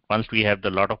 and once we have the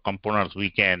lot of components, we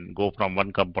can go from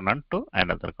one component to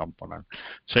another component.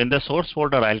 So in the source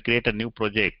folder, I'll create a new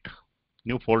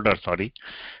folder, sorry.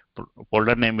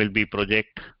 Folder name will be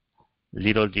project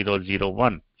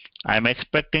 0001. I'm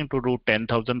expecting to do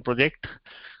 10,000 project.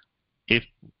 If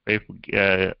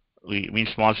we mean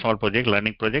small project,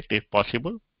 learning project, if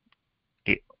possible.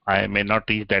 I may not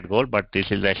reach that goal, but this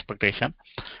is the expectation.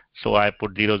 So I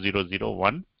put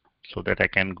 0001 so that I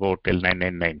can go till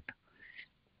 999.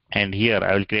 And here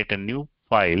I will create a new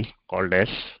file called as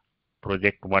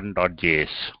project1.js.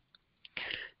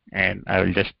 And I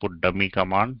will just put dummy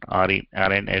command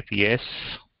rnfes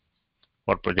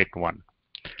for project 1.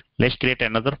 Let's create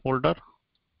another folder,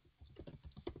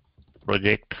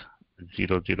 project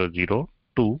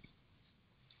 0002.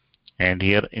 And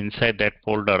here inside that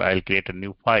folder, I'll create a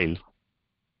new file,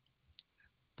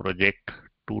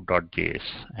 project2.js,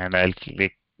 and I'll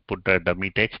put the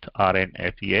dummy text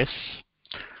rnfes.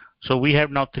 So we have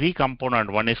now 3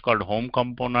 components. One is called home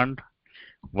component,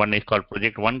 one is called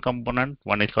project 1 component,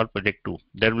 one is called project 2.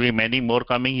 There will be many more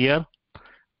coming here,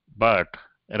 but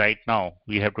right now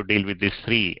we have to deal with these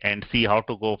 3 and see how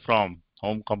to go from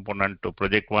home component to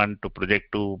project 1 to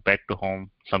project 2 back to home,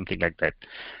 something like that.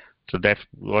 So that's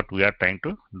what we are trying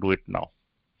to do it now.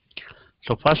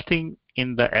 So first thing,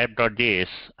 in the app.js,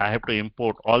 I have to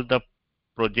import all the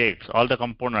projects, all the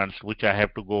components which I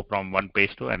have to go from one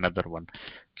page to another one.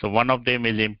 So one of them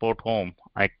is import home.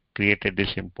 I created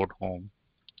this import home.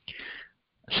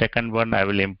 Second one, I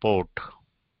will import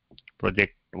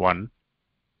project 1.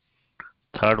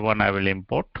 Third one, I will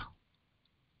import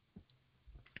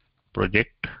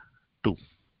project 2.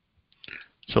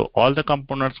 So all the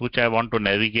components which I want to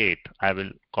navigate, I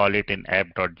will call it in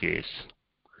app.js.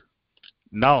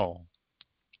 Now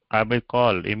I will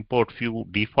call import few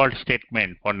default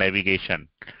statement for navigation.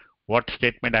 What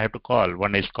statement I have to call?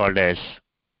 One is called as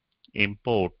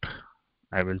import.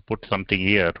 I will put something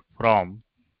here from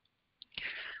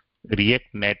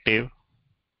React Navigation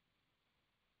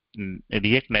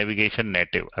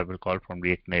Native. I will call from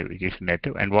React Navigation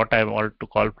Native. And what I want to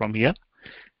call from here?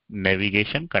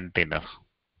 Navigation container.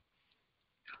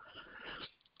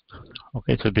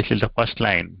 Okay, so this is the first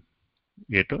line.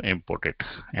 We have to import it.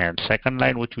 And second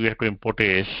line which we have to import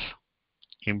is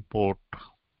import.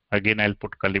 Again, I'll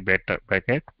put curly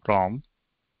bracket from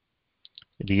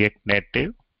React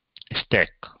Native stack.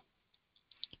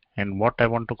 And what I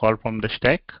want to call from the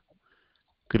stack?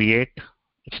 Create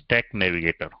stack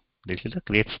navigator. This is a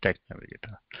create stack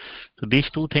navigator. So these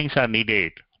 2 things are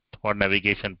needed for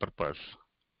navigation purpose.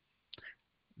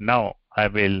 Now I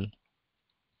will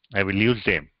use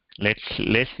them. Let's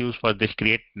use for this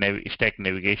create stack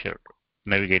navigator.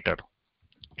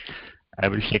 I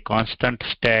will say constant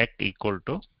stack equal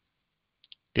to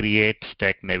create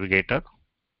stack navigator.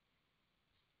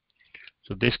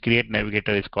 So this create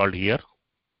navigator is called here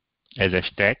as a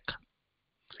stack.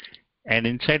 And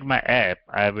inside my app,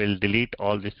 I will delete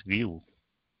all this view,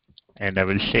 and I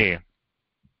will say,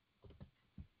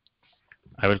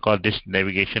 I will call this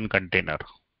navigation container.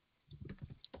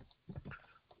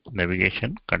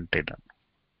 Navigation container.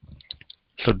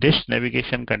 So this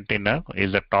navigation container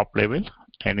is the top level,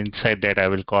 and inside that I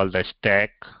will call the stack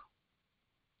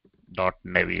dot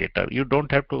navigator. You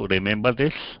don't have to remember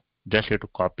this, just have to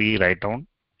copy, write down,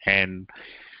 and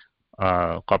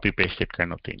copy paste it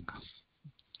kind of thing.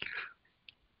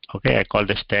 Okay, I call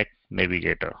the stack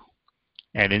navigator.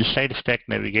 And inside stack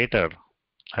navigator,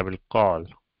 I will call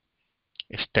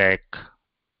stack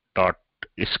dot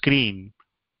screen,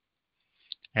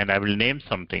 and I will name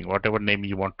something, whatever name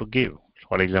you want to give.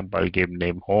 For example, I'll give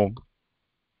name home.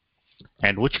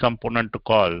 And which component to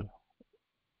call?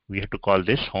 We have to call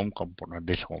this home component,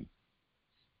 this home.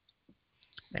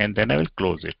 And then I will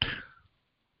close it.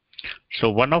 So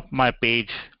one of my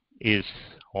page is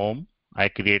home. I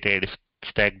created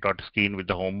stack.screen with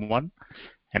the home one,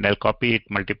 and I'll copy it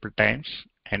multiple times.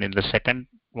 And in the second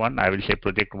one, I will say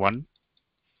project 1.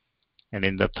 And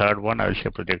in the third one, I will say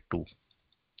project 2.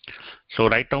 So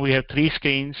right now we have 3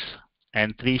 screens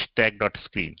and 3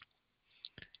 stack.screen.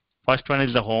 First one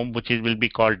is the home, which will be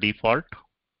called default.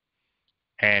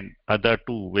 And other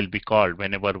 2 will be called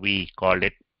whenever we call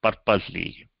it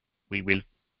purposely. We will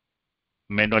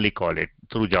manually call it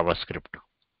through JavaScript.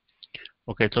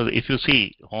 Okay, so if you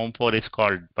see, home 4 is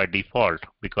called by default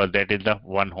because that is the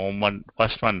one home one.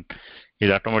 First one is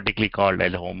automatically called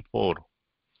as home 4,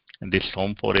 and this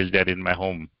home 4 is there in my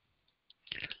home.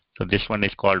 So this one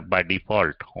is called by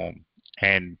default home,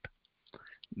 and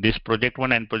this project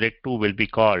 1 and project 2 will be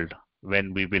called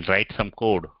when we will write some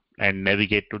code and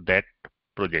navigate to that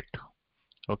project.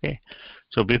 Okay,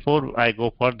 so before I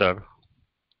go further,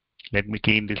 let me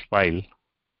clean this file.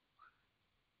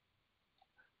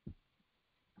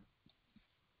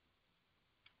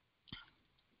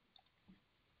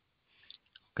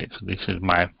 Okay, so this is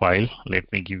my file. Let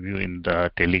me give you in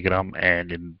the Telegram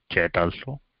and in chat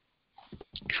also.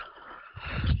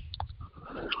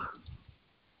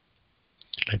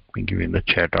 Let me give you in the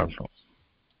chat also.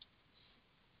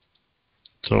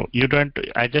 So you don't,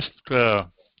 I just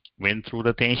went through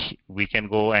the things. We can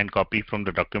go and copy from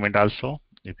the document also.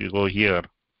 If you go here,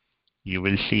 you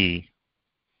will see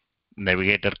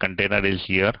navigator container is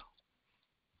here.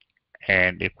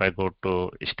 And if I go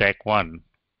to stack 1,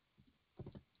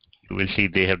 you will see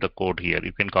they have the code here.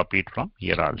 You can copy it from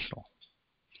here also.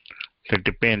 So it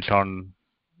depends on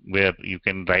where you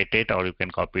can write it or you can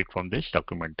copy it from this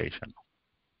documentation.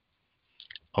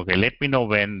 Okay, let me know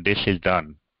when this is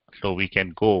done so we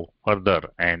can go further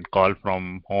and call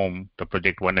from home the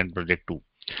project 1 and project 2.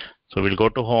 So we'll go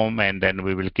to home and then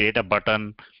we will create a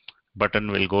button. Button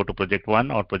will go to project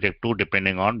 1 or project 2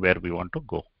 depending on where we want to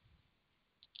go.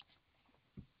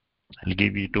 I'll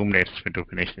give you 2 minutes to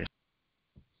finish this.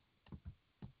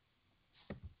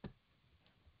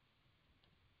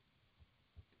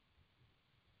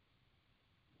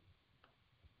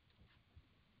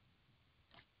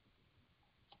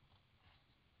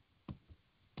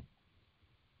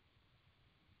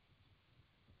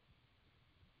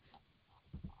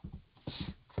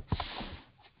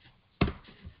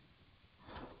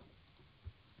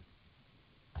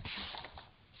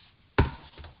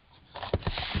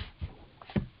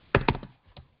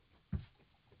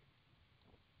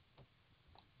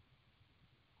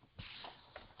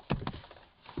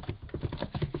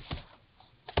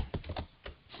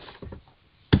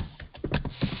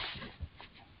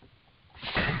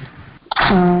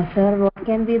 Sir, what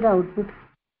can be the output?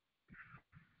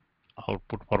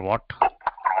 Output for what?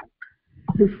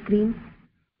 The screen.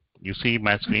 You see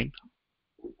my screen?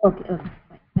 Okay, okay,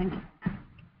 fine. Thank you.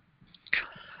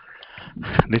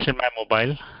 This is my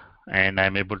mobile and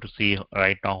I'm able to see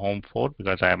right now home 4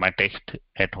 because I have my text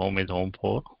at home is home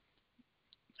 4.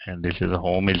 And this is the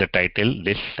home is the title.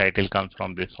 This title comes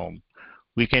from this home.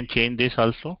 We can change this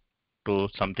also to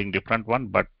something different one,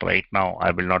 but right now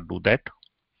I will not do that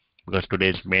because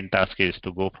today's main task is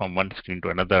to go from one screen to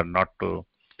another, not to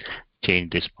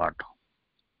change this part.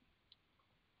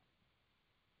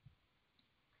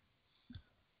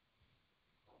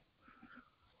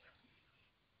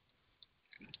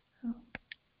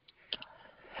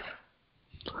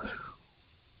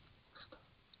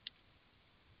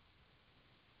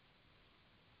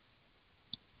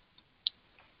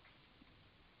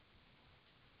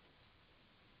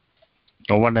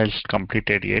 No one has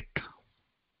completed yet.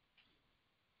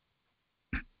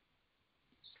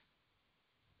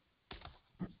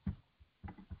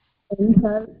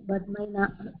 Sir, but my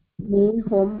main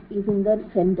home is in the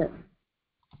center.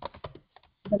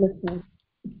 The left side.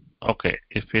 Okay,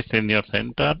 if it's in your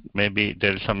center, maybe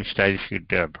there is some style sheet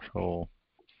there. So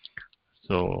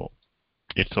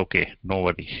it's okay. No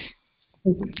worries.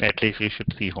 At least you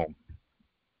should see home.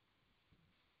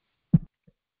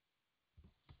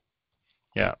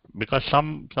 Yeah, because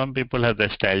some people have the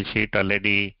style sheet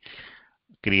already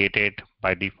created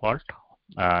by default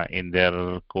in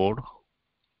their code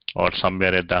or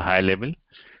somewhere at the high level,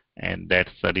 and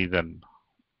that's the reason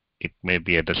it may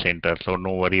be at the center. So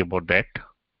no worry about that.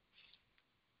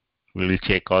 We will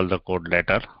check all the code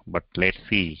later, but let's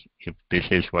see if this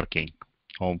is working.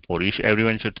 Home for each,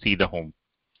 everyone should see the home.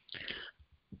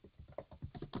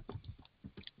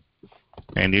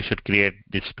 And you should create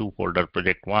this two folder,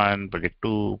 project 1, project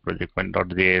 2, project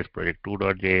 1.js, project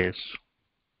 2.js.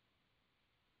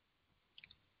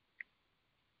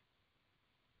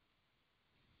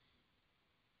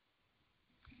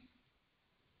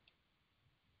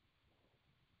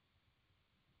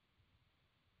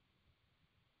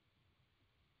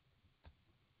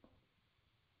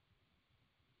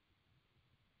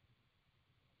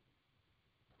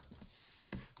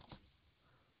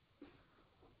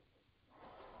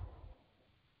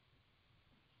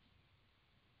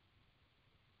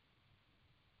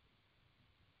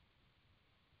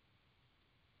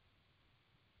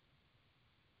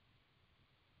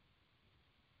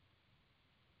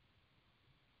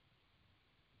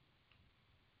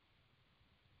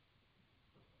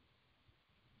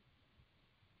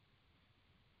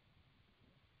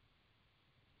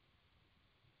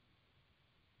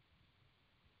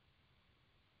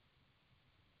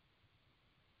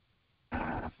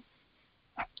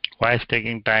 Why is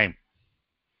taking time?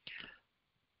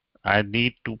 I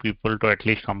need 2 people to at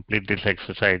least complete this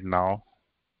exercise now.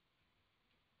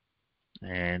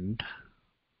 And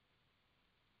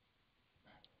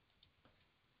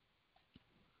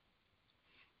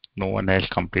no one has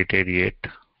completed yet.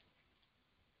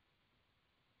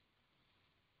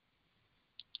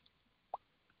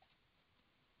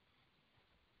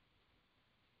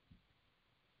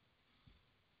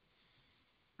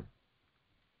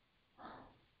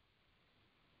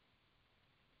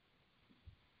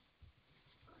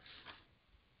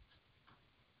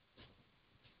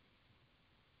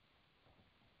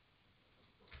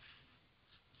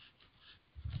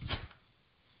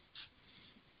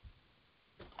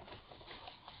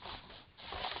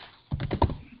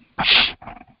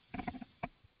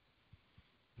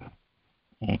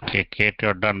 Okay, Kate,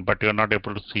 you're done, but you're not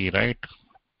able to see, right?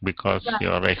 Because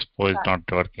your Expo is not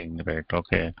working, right?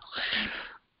 Okay.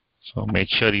 So make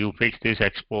sure you fix this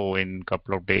Expo in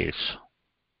couple of days.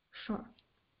 Sure.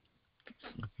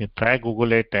 Okay, try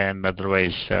Google it, and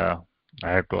otherwise I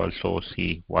have to also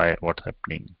see what's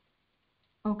happening.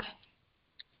 Okay.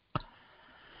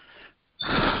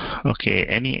 Okay,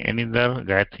 any other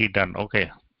Gayatri done? Okay,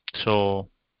 so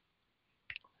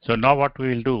now what we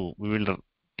will do, we will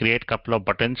create couple of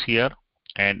buttons here,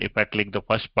 and if I click the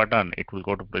first button, it will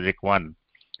go to project 1.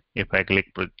 If I click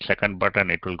second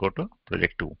button, it will go to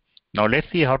project 2. Now let's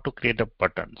see how to create the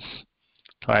buttons.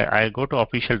 So I'll go to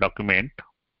official document,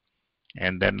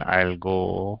 and then I'll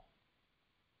go,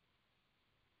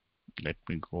 let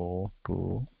me go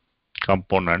to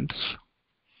components,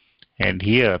 and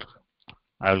here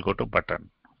I'll go to button.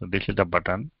 So this is the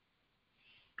button.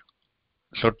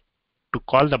 So to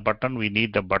call the button, we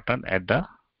need the button at the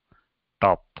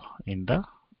top in the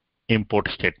import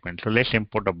statement. So let's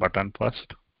import the button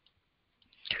first.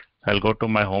 I'll go to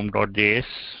my home.js,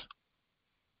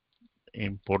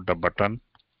 import the button,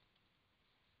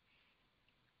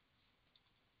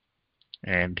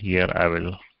 and here I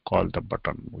will call the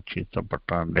button, which is the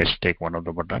button. Let's take one of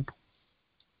the button,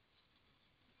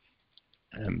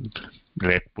 and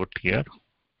let's put here.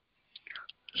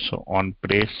 So on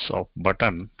press of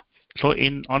button. So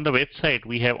on the website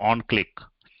we have on click,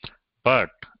 but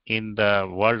in the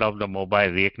world of the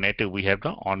mobile React Native we have the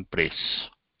on press.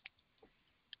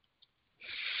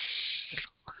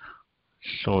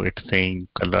 So it's saying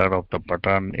color of the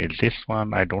button is this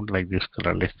one. I don't like this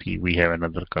color. Let's see. We have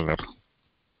another color.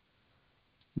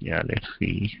 Yeah, let's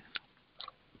see.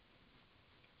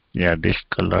 Yeah, this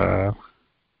color.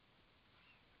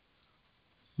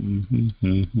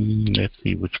 Let's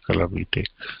see which color we take.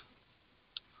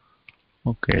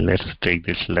 Okay, let's take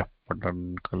this left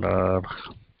button color.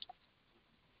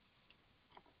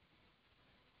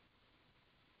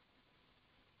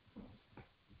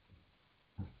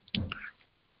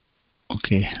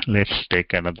 Okay, let's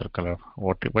take another color.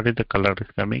 What is the color is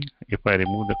coming? If I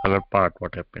remove the color part,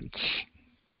 what happens?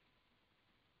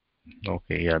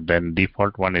 Okay, yeah, then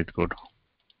default one is good.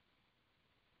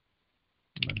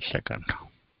 1 second.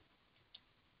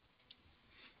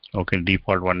 Okay,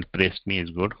 default one press me is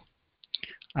good.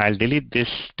 I'll delete this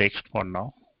text for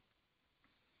now.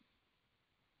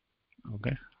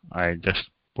 Okay, I just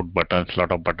put buttons,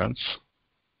 lot of buttons.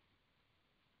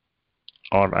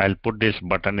 Or I'll put this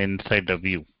button inside the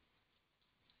view,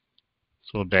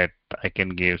 so that I can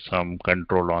give some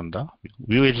control on the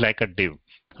view. Is like a div.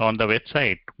 So on the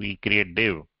website we create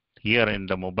div. Here in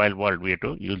the mobile world we have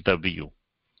to use the view.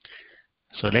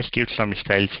 So let's give some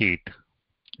style sheet.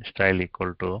 Style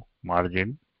equal to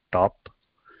margin top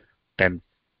 10.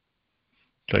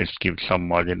 So let's give some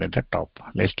margin at the top.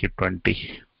 Let's give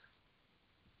 20.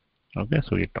 Okay,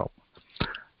 so we top.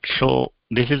 So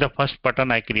this is the first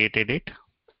button I created it.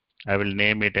 I will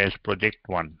name it as project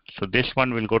 1. So this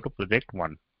one will go to project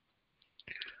 1.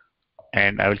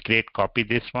 And I will copy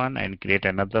this one and create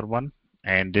another one.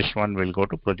 And this one will go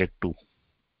to project 2.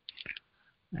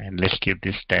 And let's give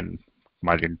this 10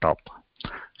 margin top.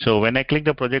 So when I click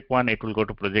the project 1, it will go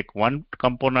to project 1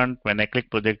 component. When I click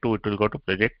project 2, it will go to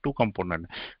project 2 component.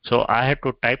 So I have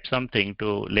to type something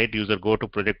to let user go to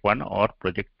project 1 or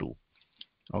project 2.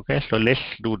 Okay, so let's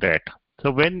do that.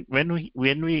 So when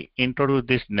we introduce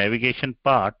this navigation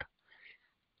part,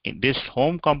 this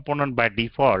home component by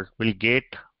default will get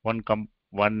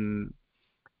one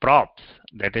props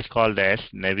that is called as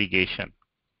navigation.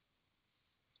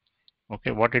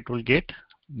 Okay, what it will get?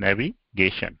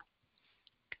 Navigation.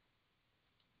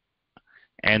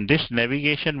 And this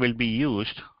navigation will be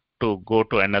used to go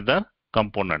to another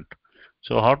component.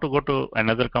 So how to go to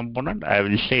another component? I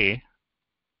will say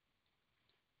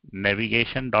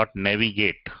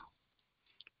navigation.navigate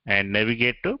and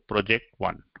navigate to project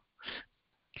 1.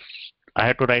 I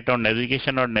have to write down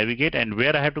navigation or navigate, and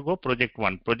where I have to go? Project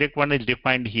 1. Project 1 is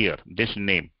defined here, this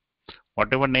name.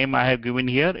 Whatever name I have given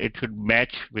here, it should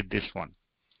match with this one.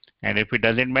 And if it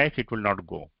doesn't match, it will not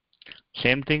go.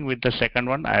 Same thing with the second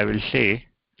one. I will say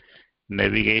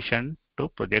navigation to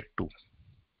project 2.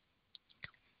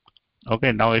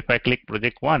 Okay, now if I click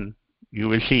project 1, you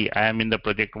will see I am in the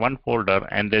project 1 folder,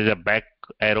 and there's a back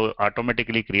arrow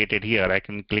automatically created here. I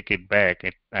can click it back.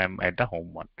 I am at the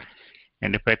home one.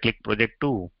 And if I click project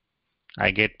 2,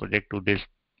 I get project 2 this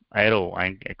arrow,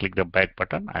 and I click the back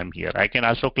button. I'm here. I can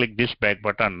also click this back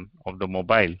button of the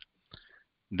mobile,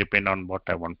 depend on what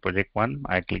I want. Project 1,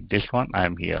 I click this one,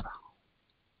 I'm here.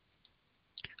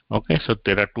 Okay, so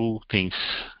there are two things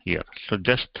here. So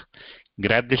just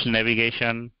grab this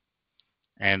navigation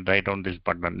and write on this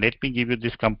button. Let me give you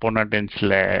this component in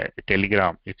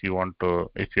Telegram. If you want to,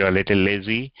 if you are a little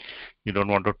lazy, you don't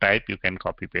want to type, you can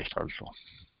copy paste also.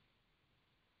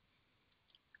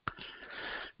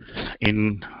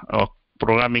 In a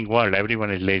programming world,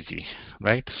 everyone is lazy,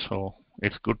 right? So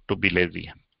it's good to be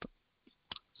lazy.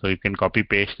 So you can copy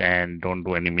paste and don't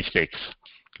do any mistakes.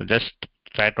 So just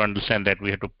try to understand that we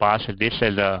have to pass this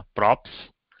as a props,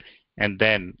 and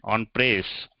then on press.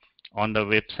 On the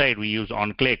website we use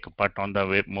on click, but on the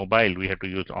web mobile we have to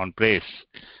use on press,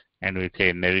 and we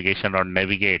say navigation or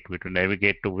navigate. We have to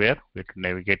navigate to where? We have to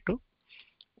navigate to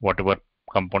whatever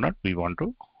component we want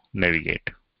to navigate.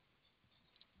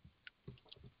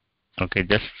 Okay,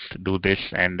 just do this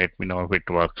and let me know if it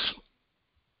works.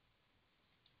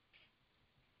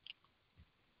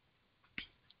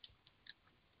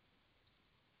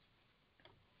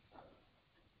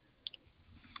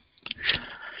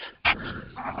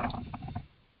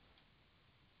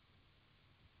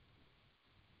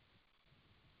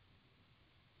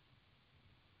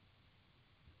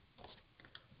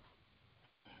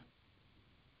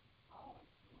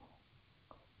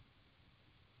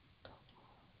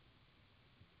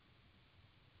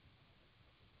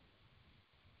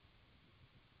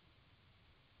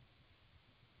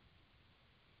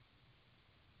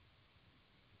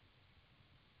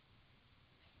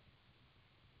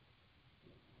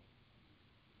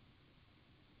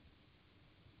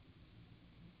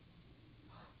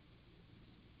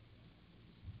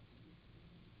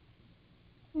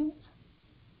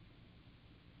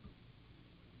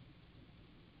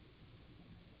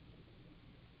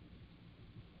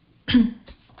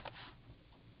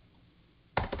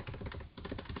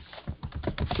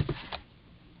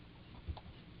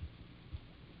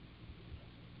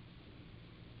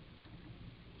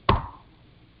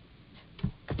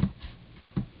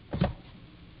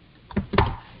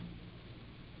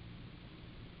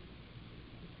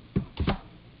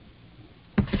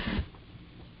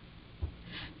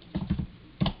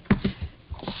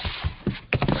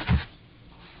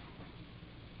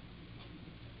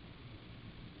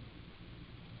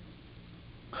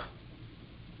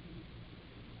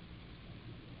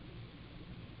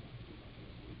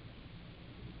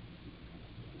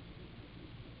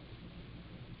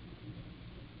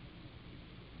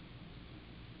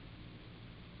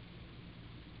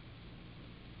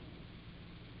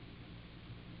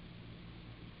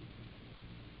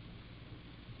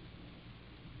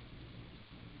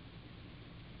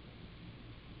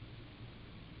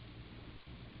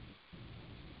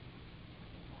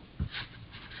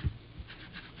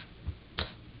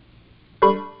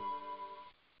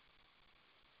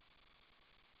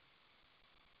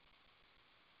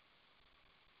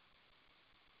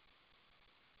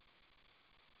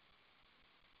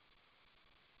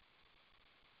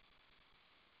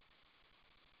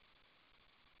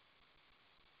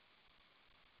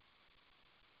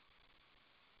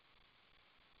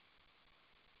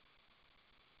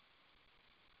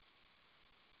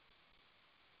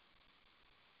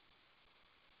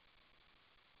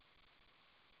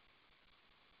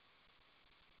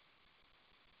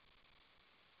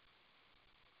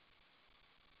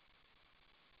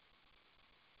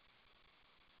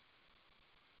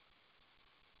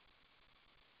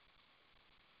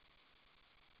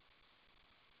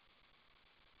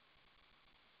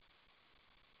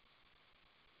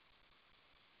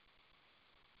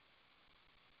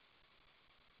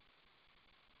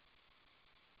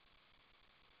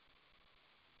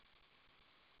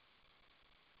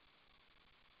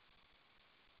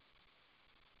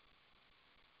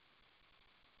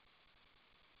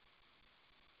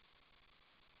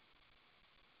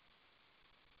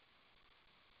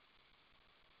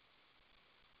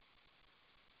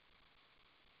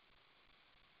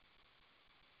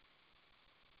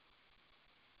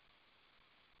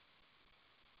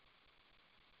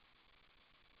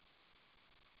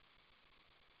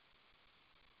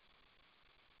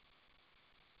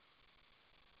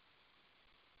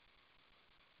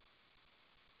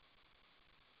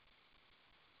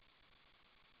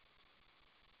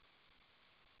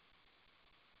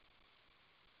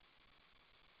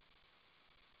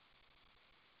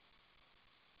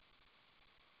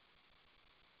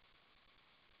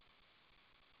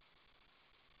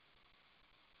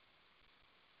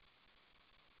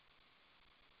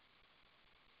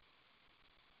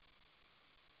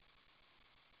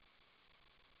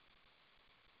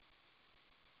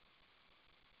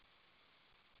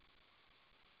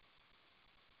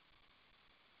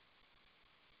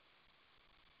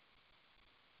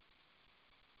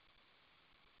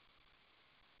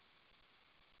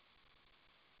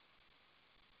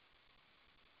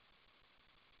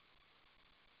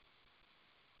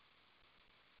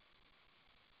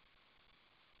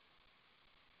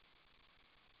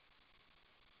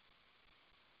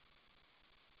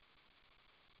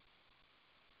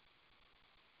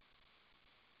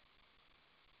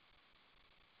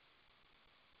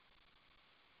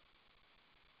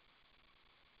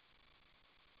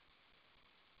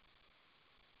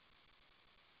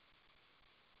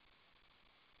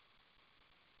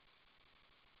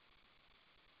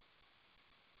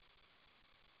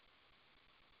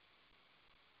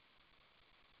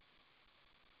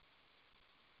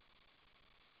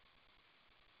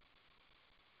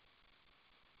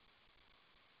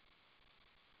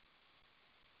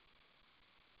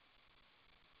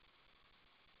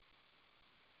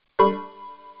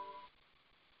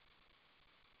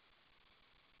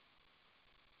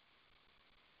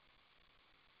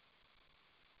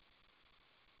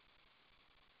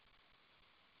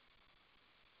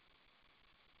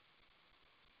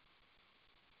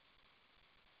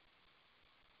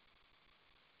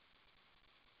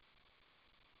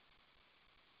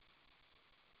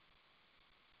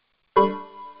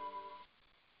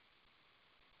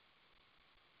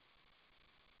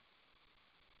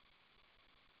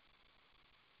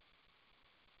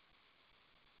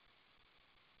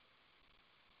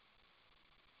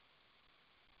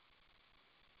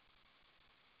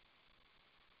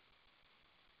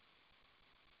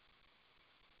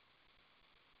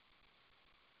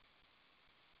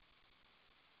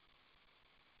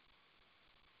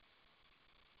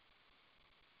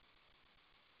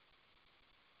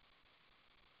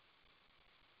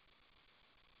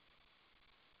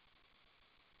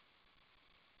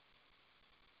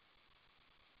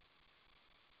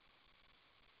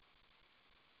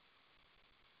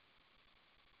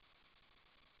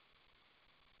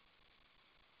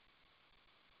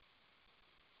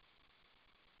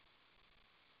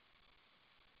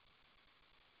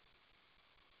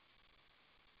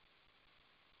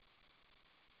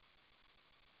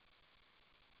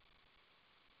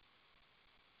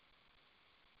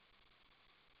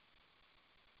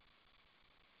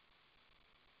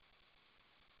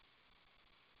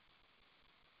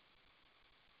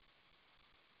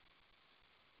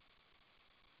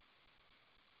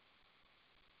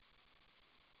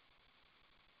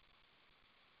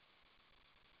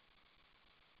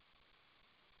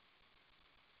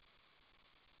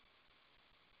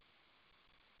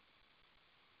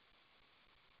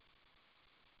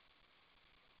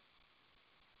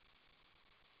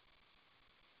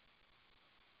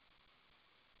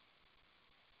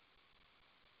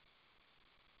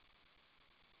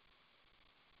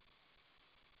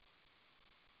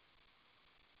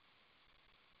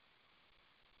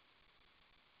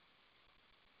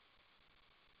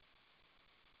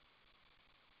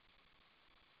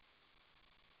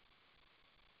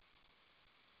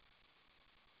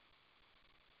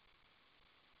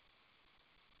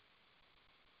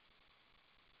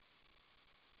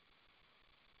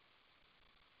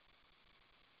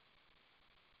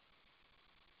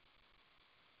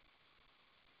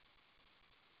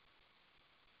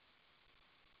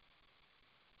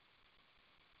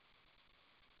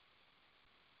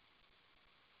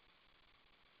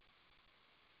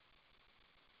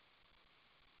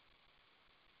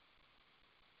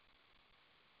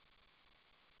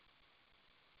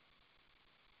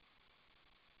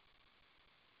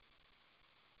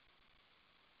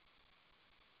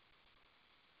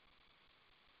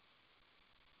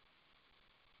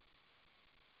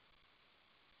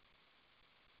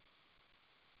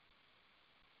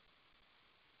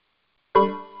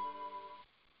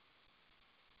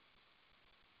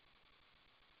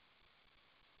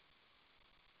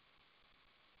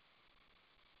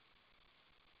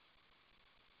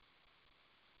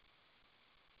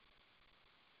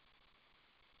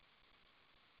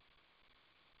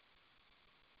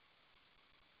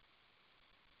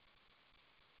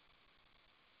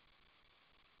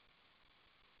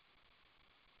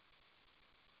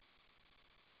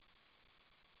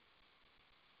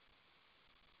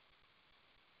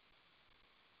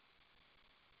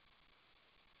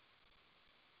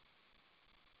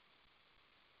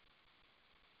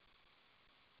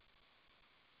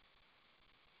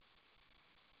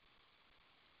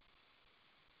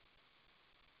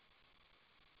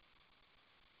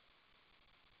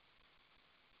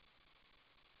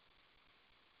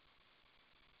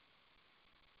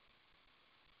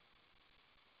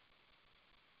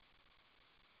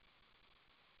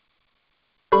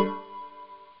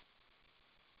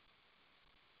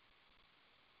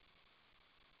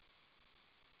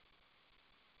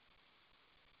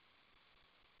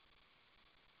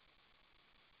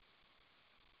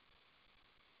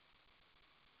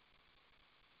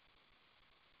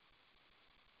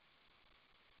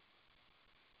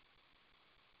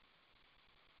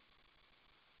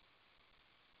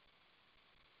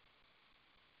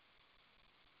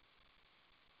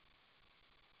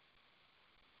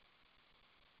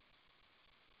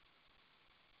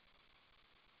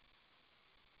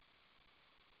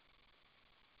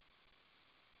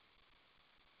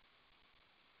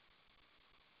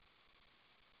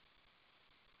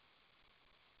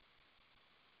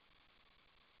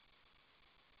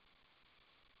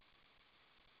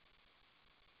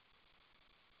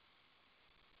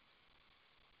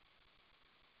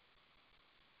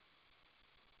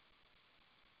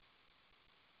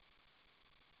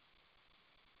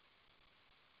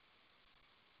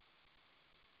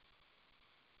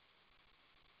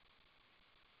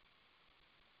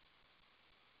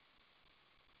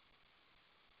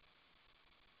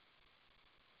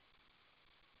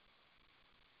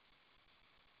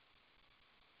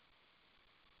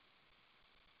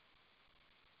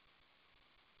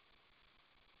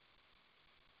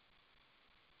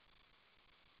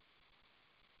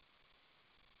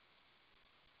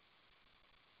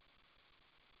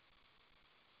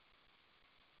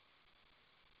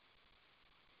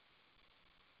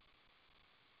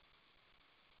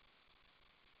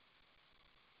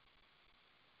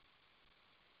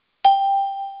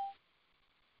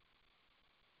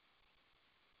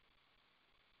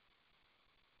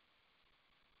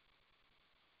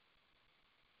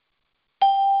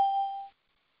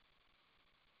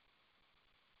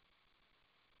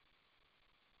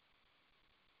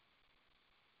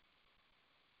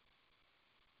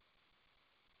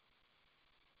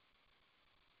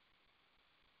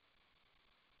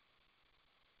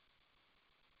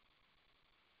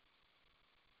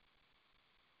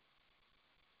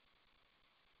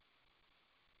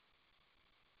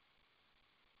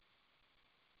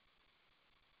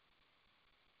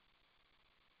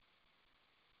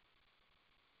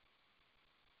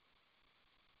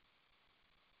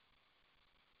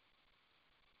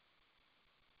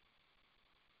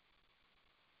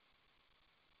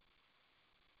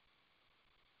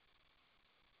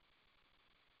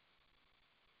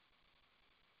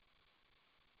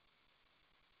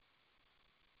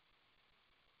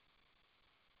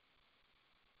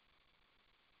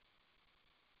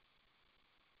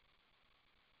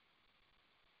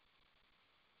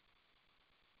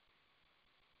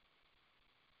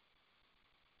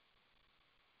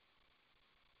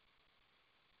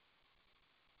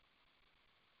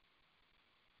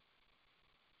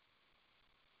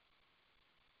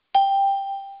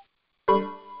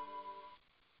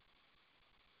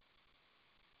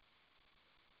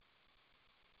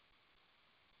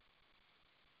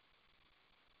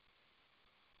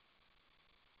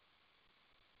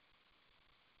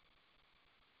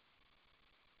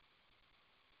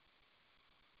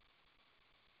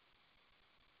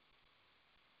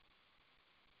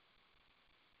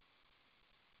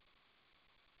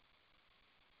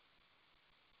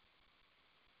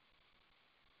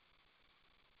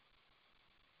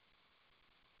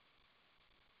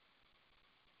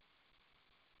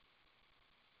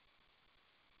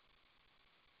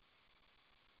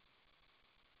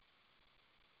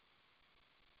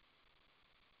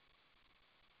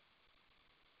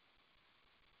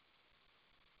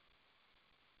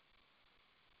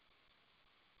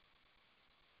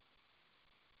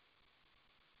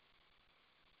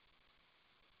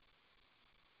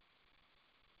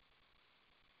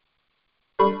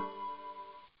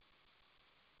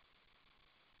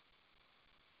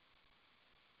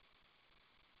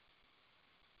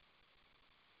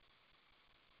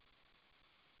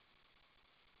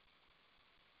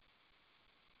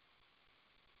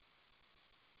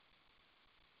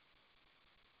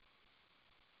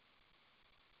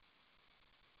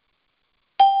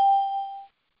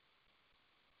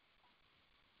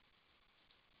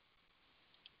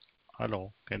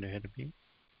 Hello, can you hear me?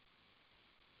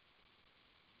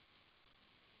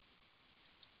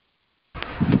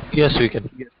 Yes, we can.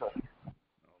 Okay,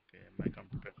 my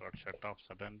computer got shut off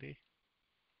suddenly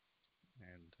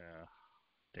and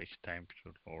takes time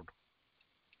to load.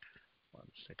 1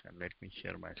 second, let me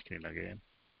share my screen again.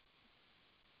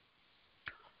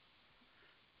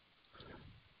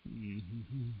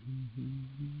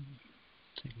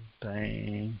 Taking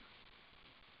time.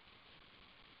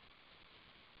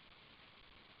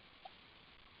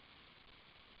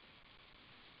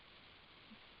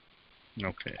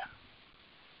 Okay,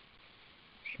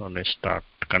 so let's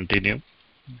continue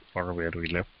for where we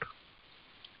left.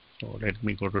 So let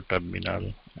me go to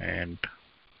terminal and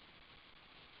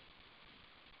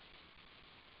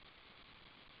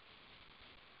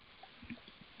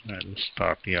I'll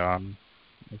start yarn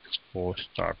Expo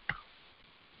start.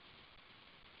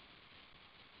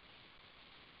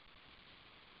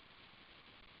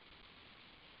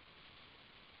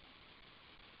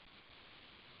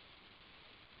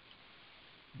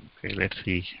 Okay, let's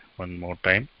see one more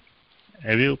time.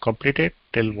 Have you completed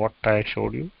till what I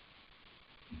showed you?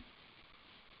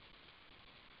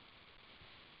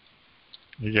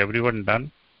 Is everyone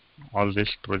done all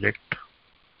this project?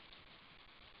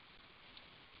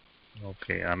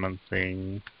 Okay, Anand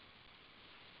saying,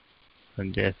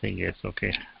 Sanjay saying yes.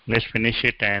 Okay, let's finish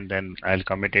it and then I'll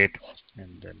commit it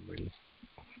and then we'll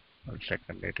 1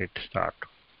 second, let it start.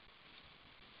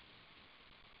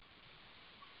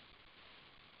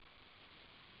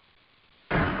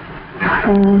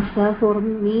 Sir, for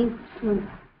me,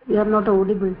 you are not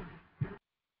audible.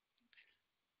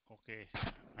 Okay,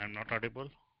 I'm not audible.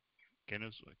 Can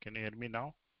you hear me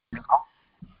now?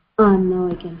 Now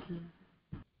I can hear.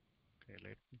 Okay,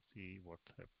 let me see what's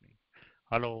happening.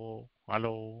 Hello,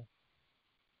 hello.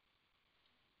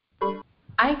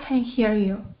 I can hear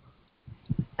you.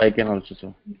 I can also,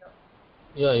 sir.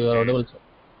 Yeah, you are Okay. audible, sir.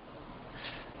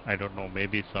 I don't know,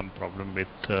 maybe some problem with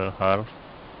her.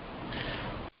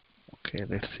 Okay,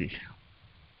 let's see.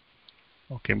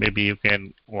 Okay, maybe you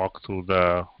can walk through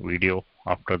the video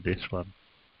after this one.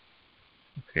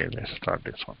 Okay, let's start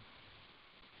this one.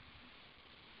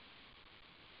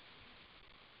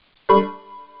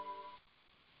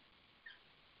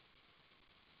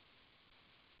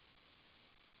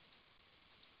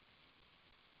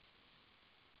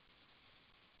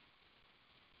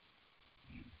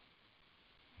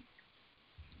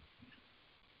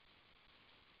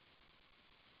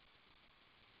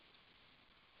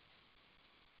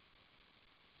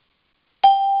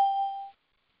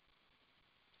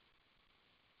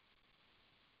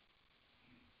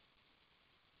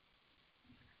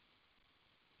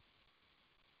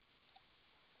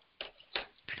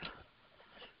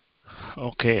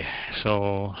 Okay,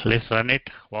 so let's run it,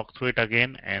 walk through it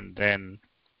again, and then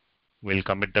we'll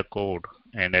commit the code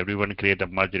and everyone create a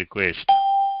merge request.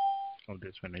 Oh,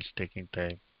 this one is taking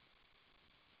time.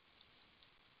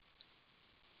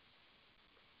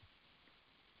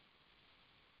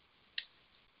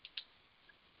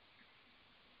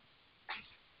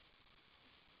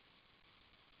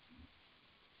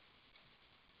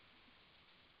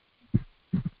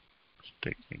 It's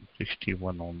taking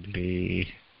 61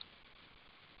 only.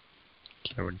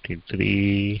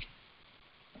 73.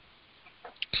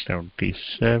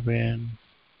 77.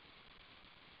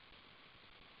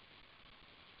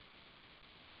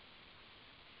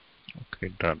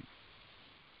 Okay, done.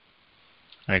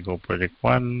 I go project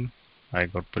 1. I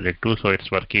got project 2, so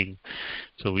it's working.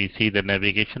 So we see the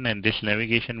navigation, and this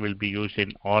navigation will be used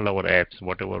in all our apps.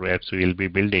 Whatever apps we will be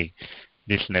building,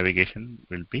 this navigation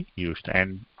will be used.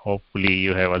 And hopefully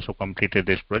you have also completed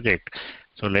this project.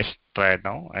 So let's try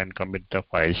now and commit the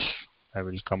files. I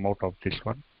will come out of this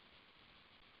one.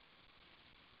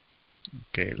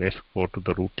 Okay, let's go to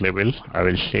the root level. I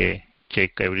will say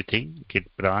check everything, git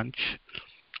branch.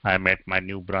 I'm at my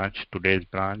new branch, today's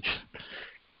branch,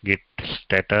 git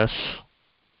status.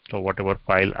 So whatever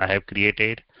file I have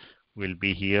created will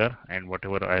be here, and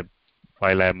whatever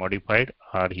file I modified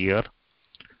are here.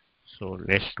 So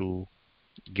let's do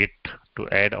git to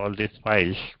add all these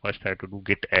files. First I have to do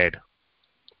git add.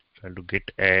 So I'll do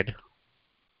git add.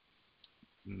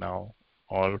 Now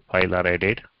all files are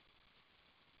added.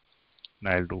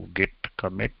 Now I'll do git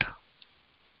commit.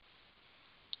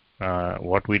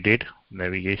 What we did,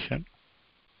 navigation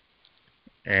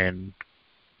and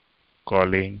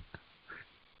calling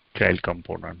child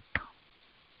component.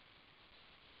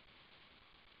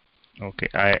 Okay,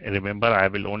 I remember I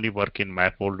will only work in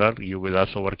my folder. You will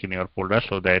also work in your folder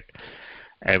so that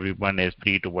everyone is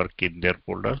free to work in their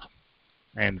folder.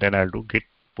 And then I'll do git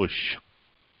push.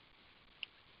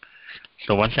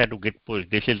 So once I do git push,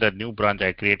 this is the new branch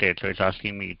I created, so it's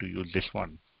asking me to use this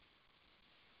one.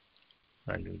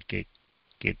 I'll use git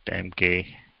mk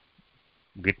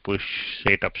git push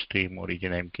set upstream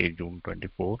origin mk June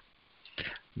 24.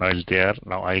 Now it's there.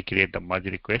 Now I create the merge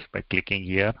request by clicking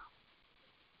here.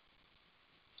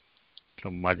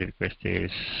 So merge request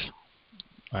is,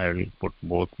 I will put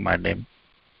both my name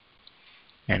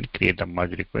and create the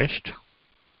merge request.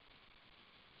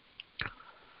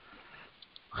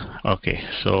 Okay,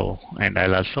 so and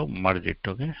I'll also merge it.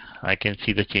 Okay, I can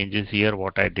see the changes here.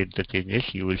 What I did the changes,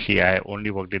 you will see I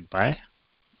only worked it by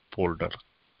folder,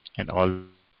 and all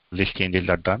these changes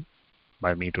are done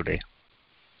by me today.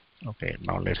 Okay,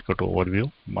 now let's go to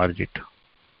overview, merge it.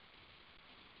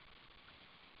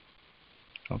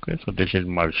 Okay, so this is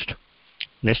merged.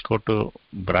 Let's go to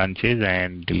branches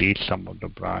and delete some of the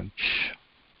branch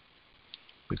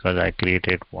because I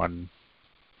created one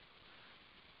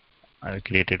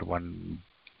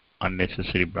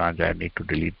unnecessary branch. I need to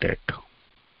delete that.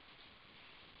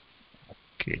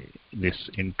 Okay, this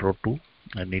intro 2,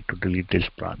 I need to delete this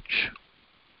branch.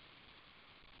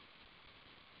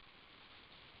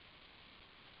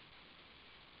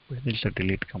 Where is the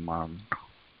delete command?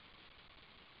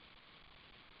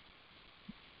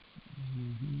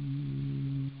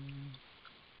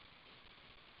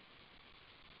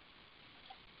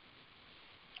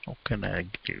 How can I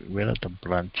give, where are the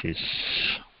branches?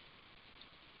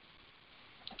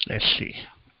 Let's see.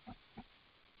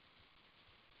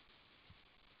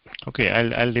 Okay,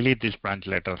 I'll delete this branch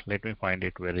later. Let me find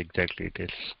it where exactly it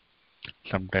is.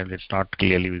 Sometimes it's not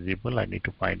clearly visible. I need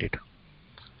to find it.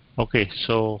 Okay,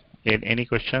 so any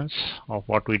questions of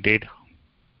what we did?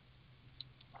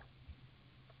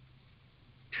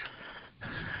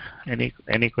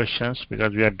 Any questions?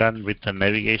 Because we are done with the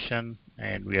navigation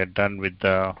and we are done with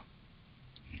the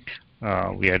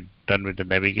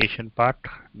navigation part.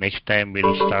 Next time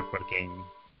we'll start working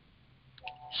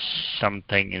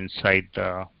something inside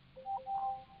the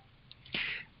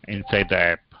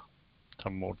app.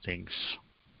 Some more things.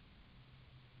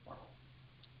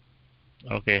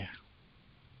 Okay.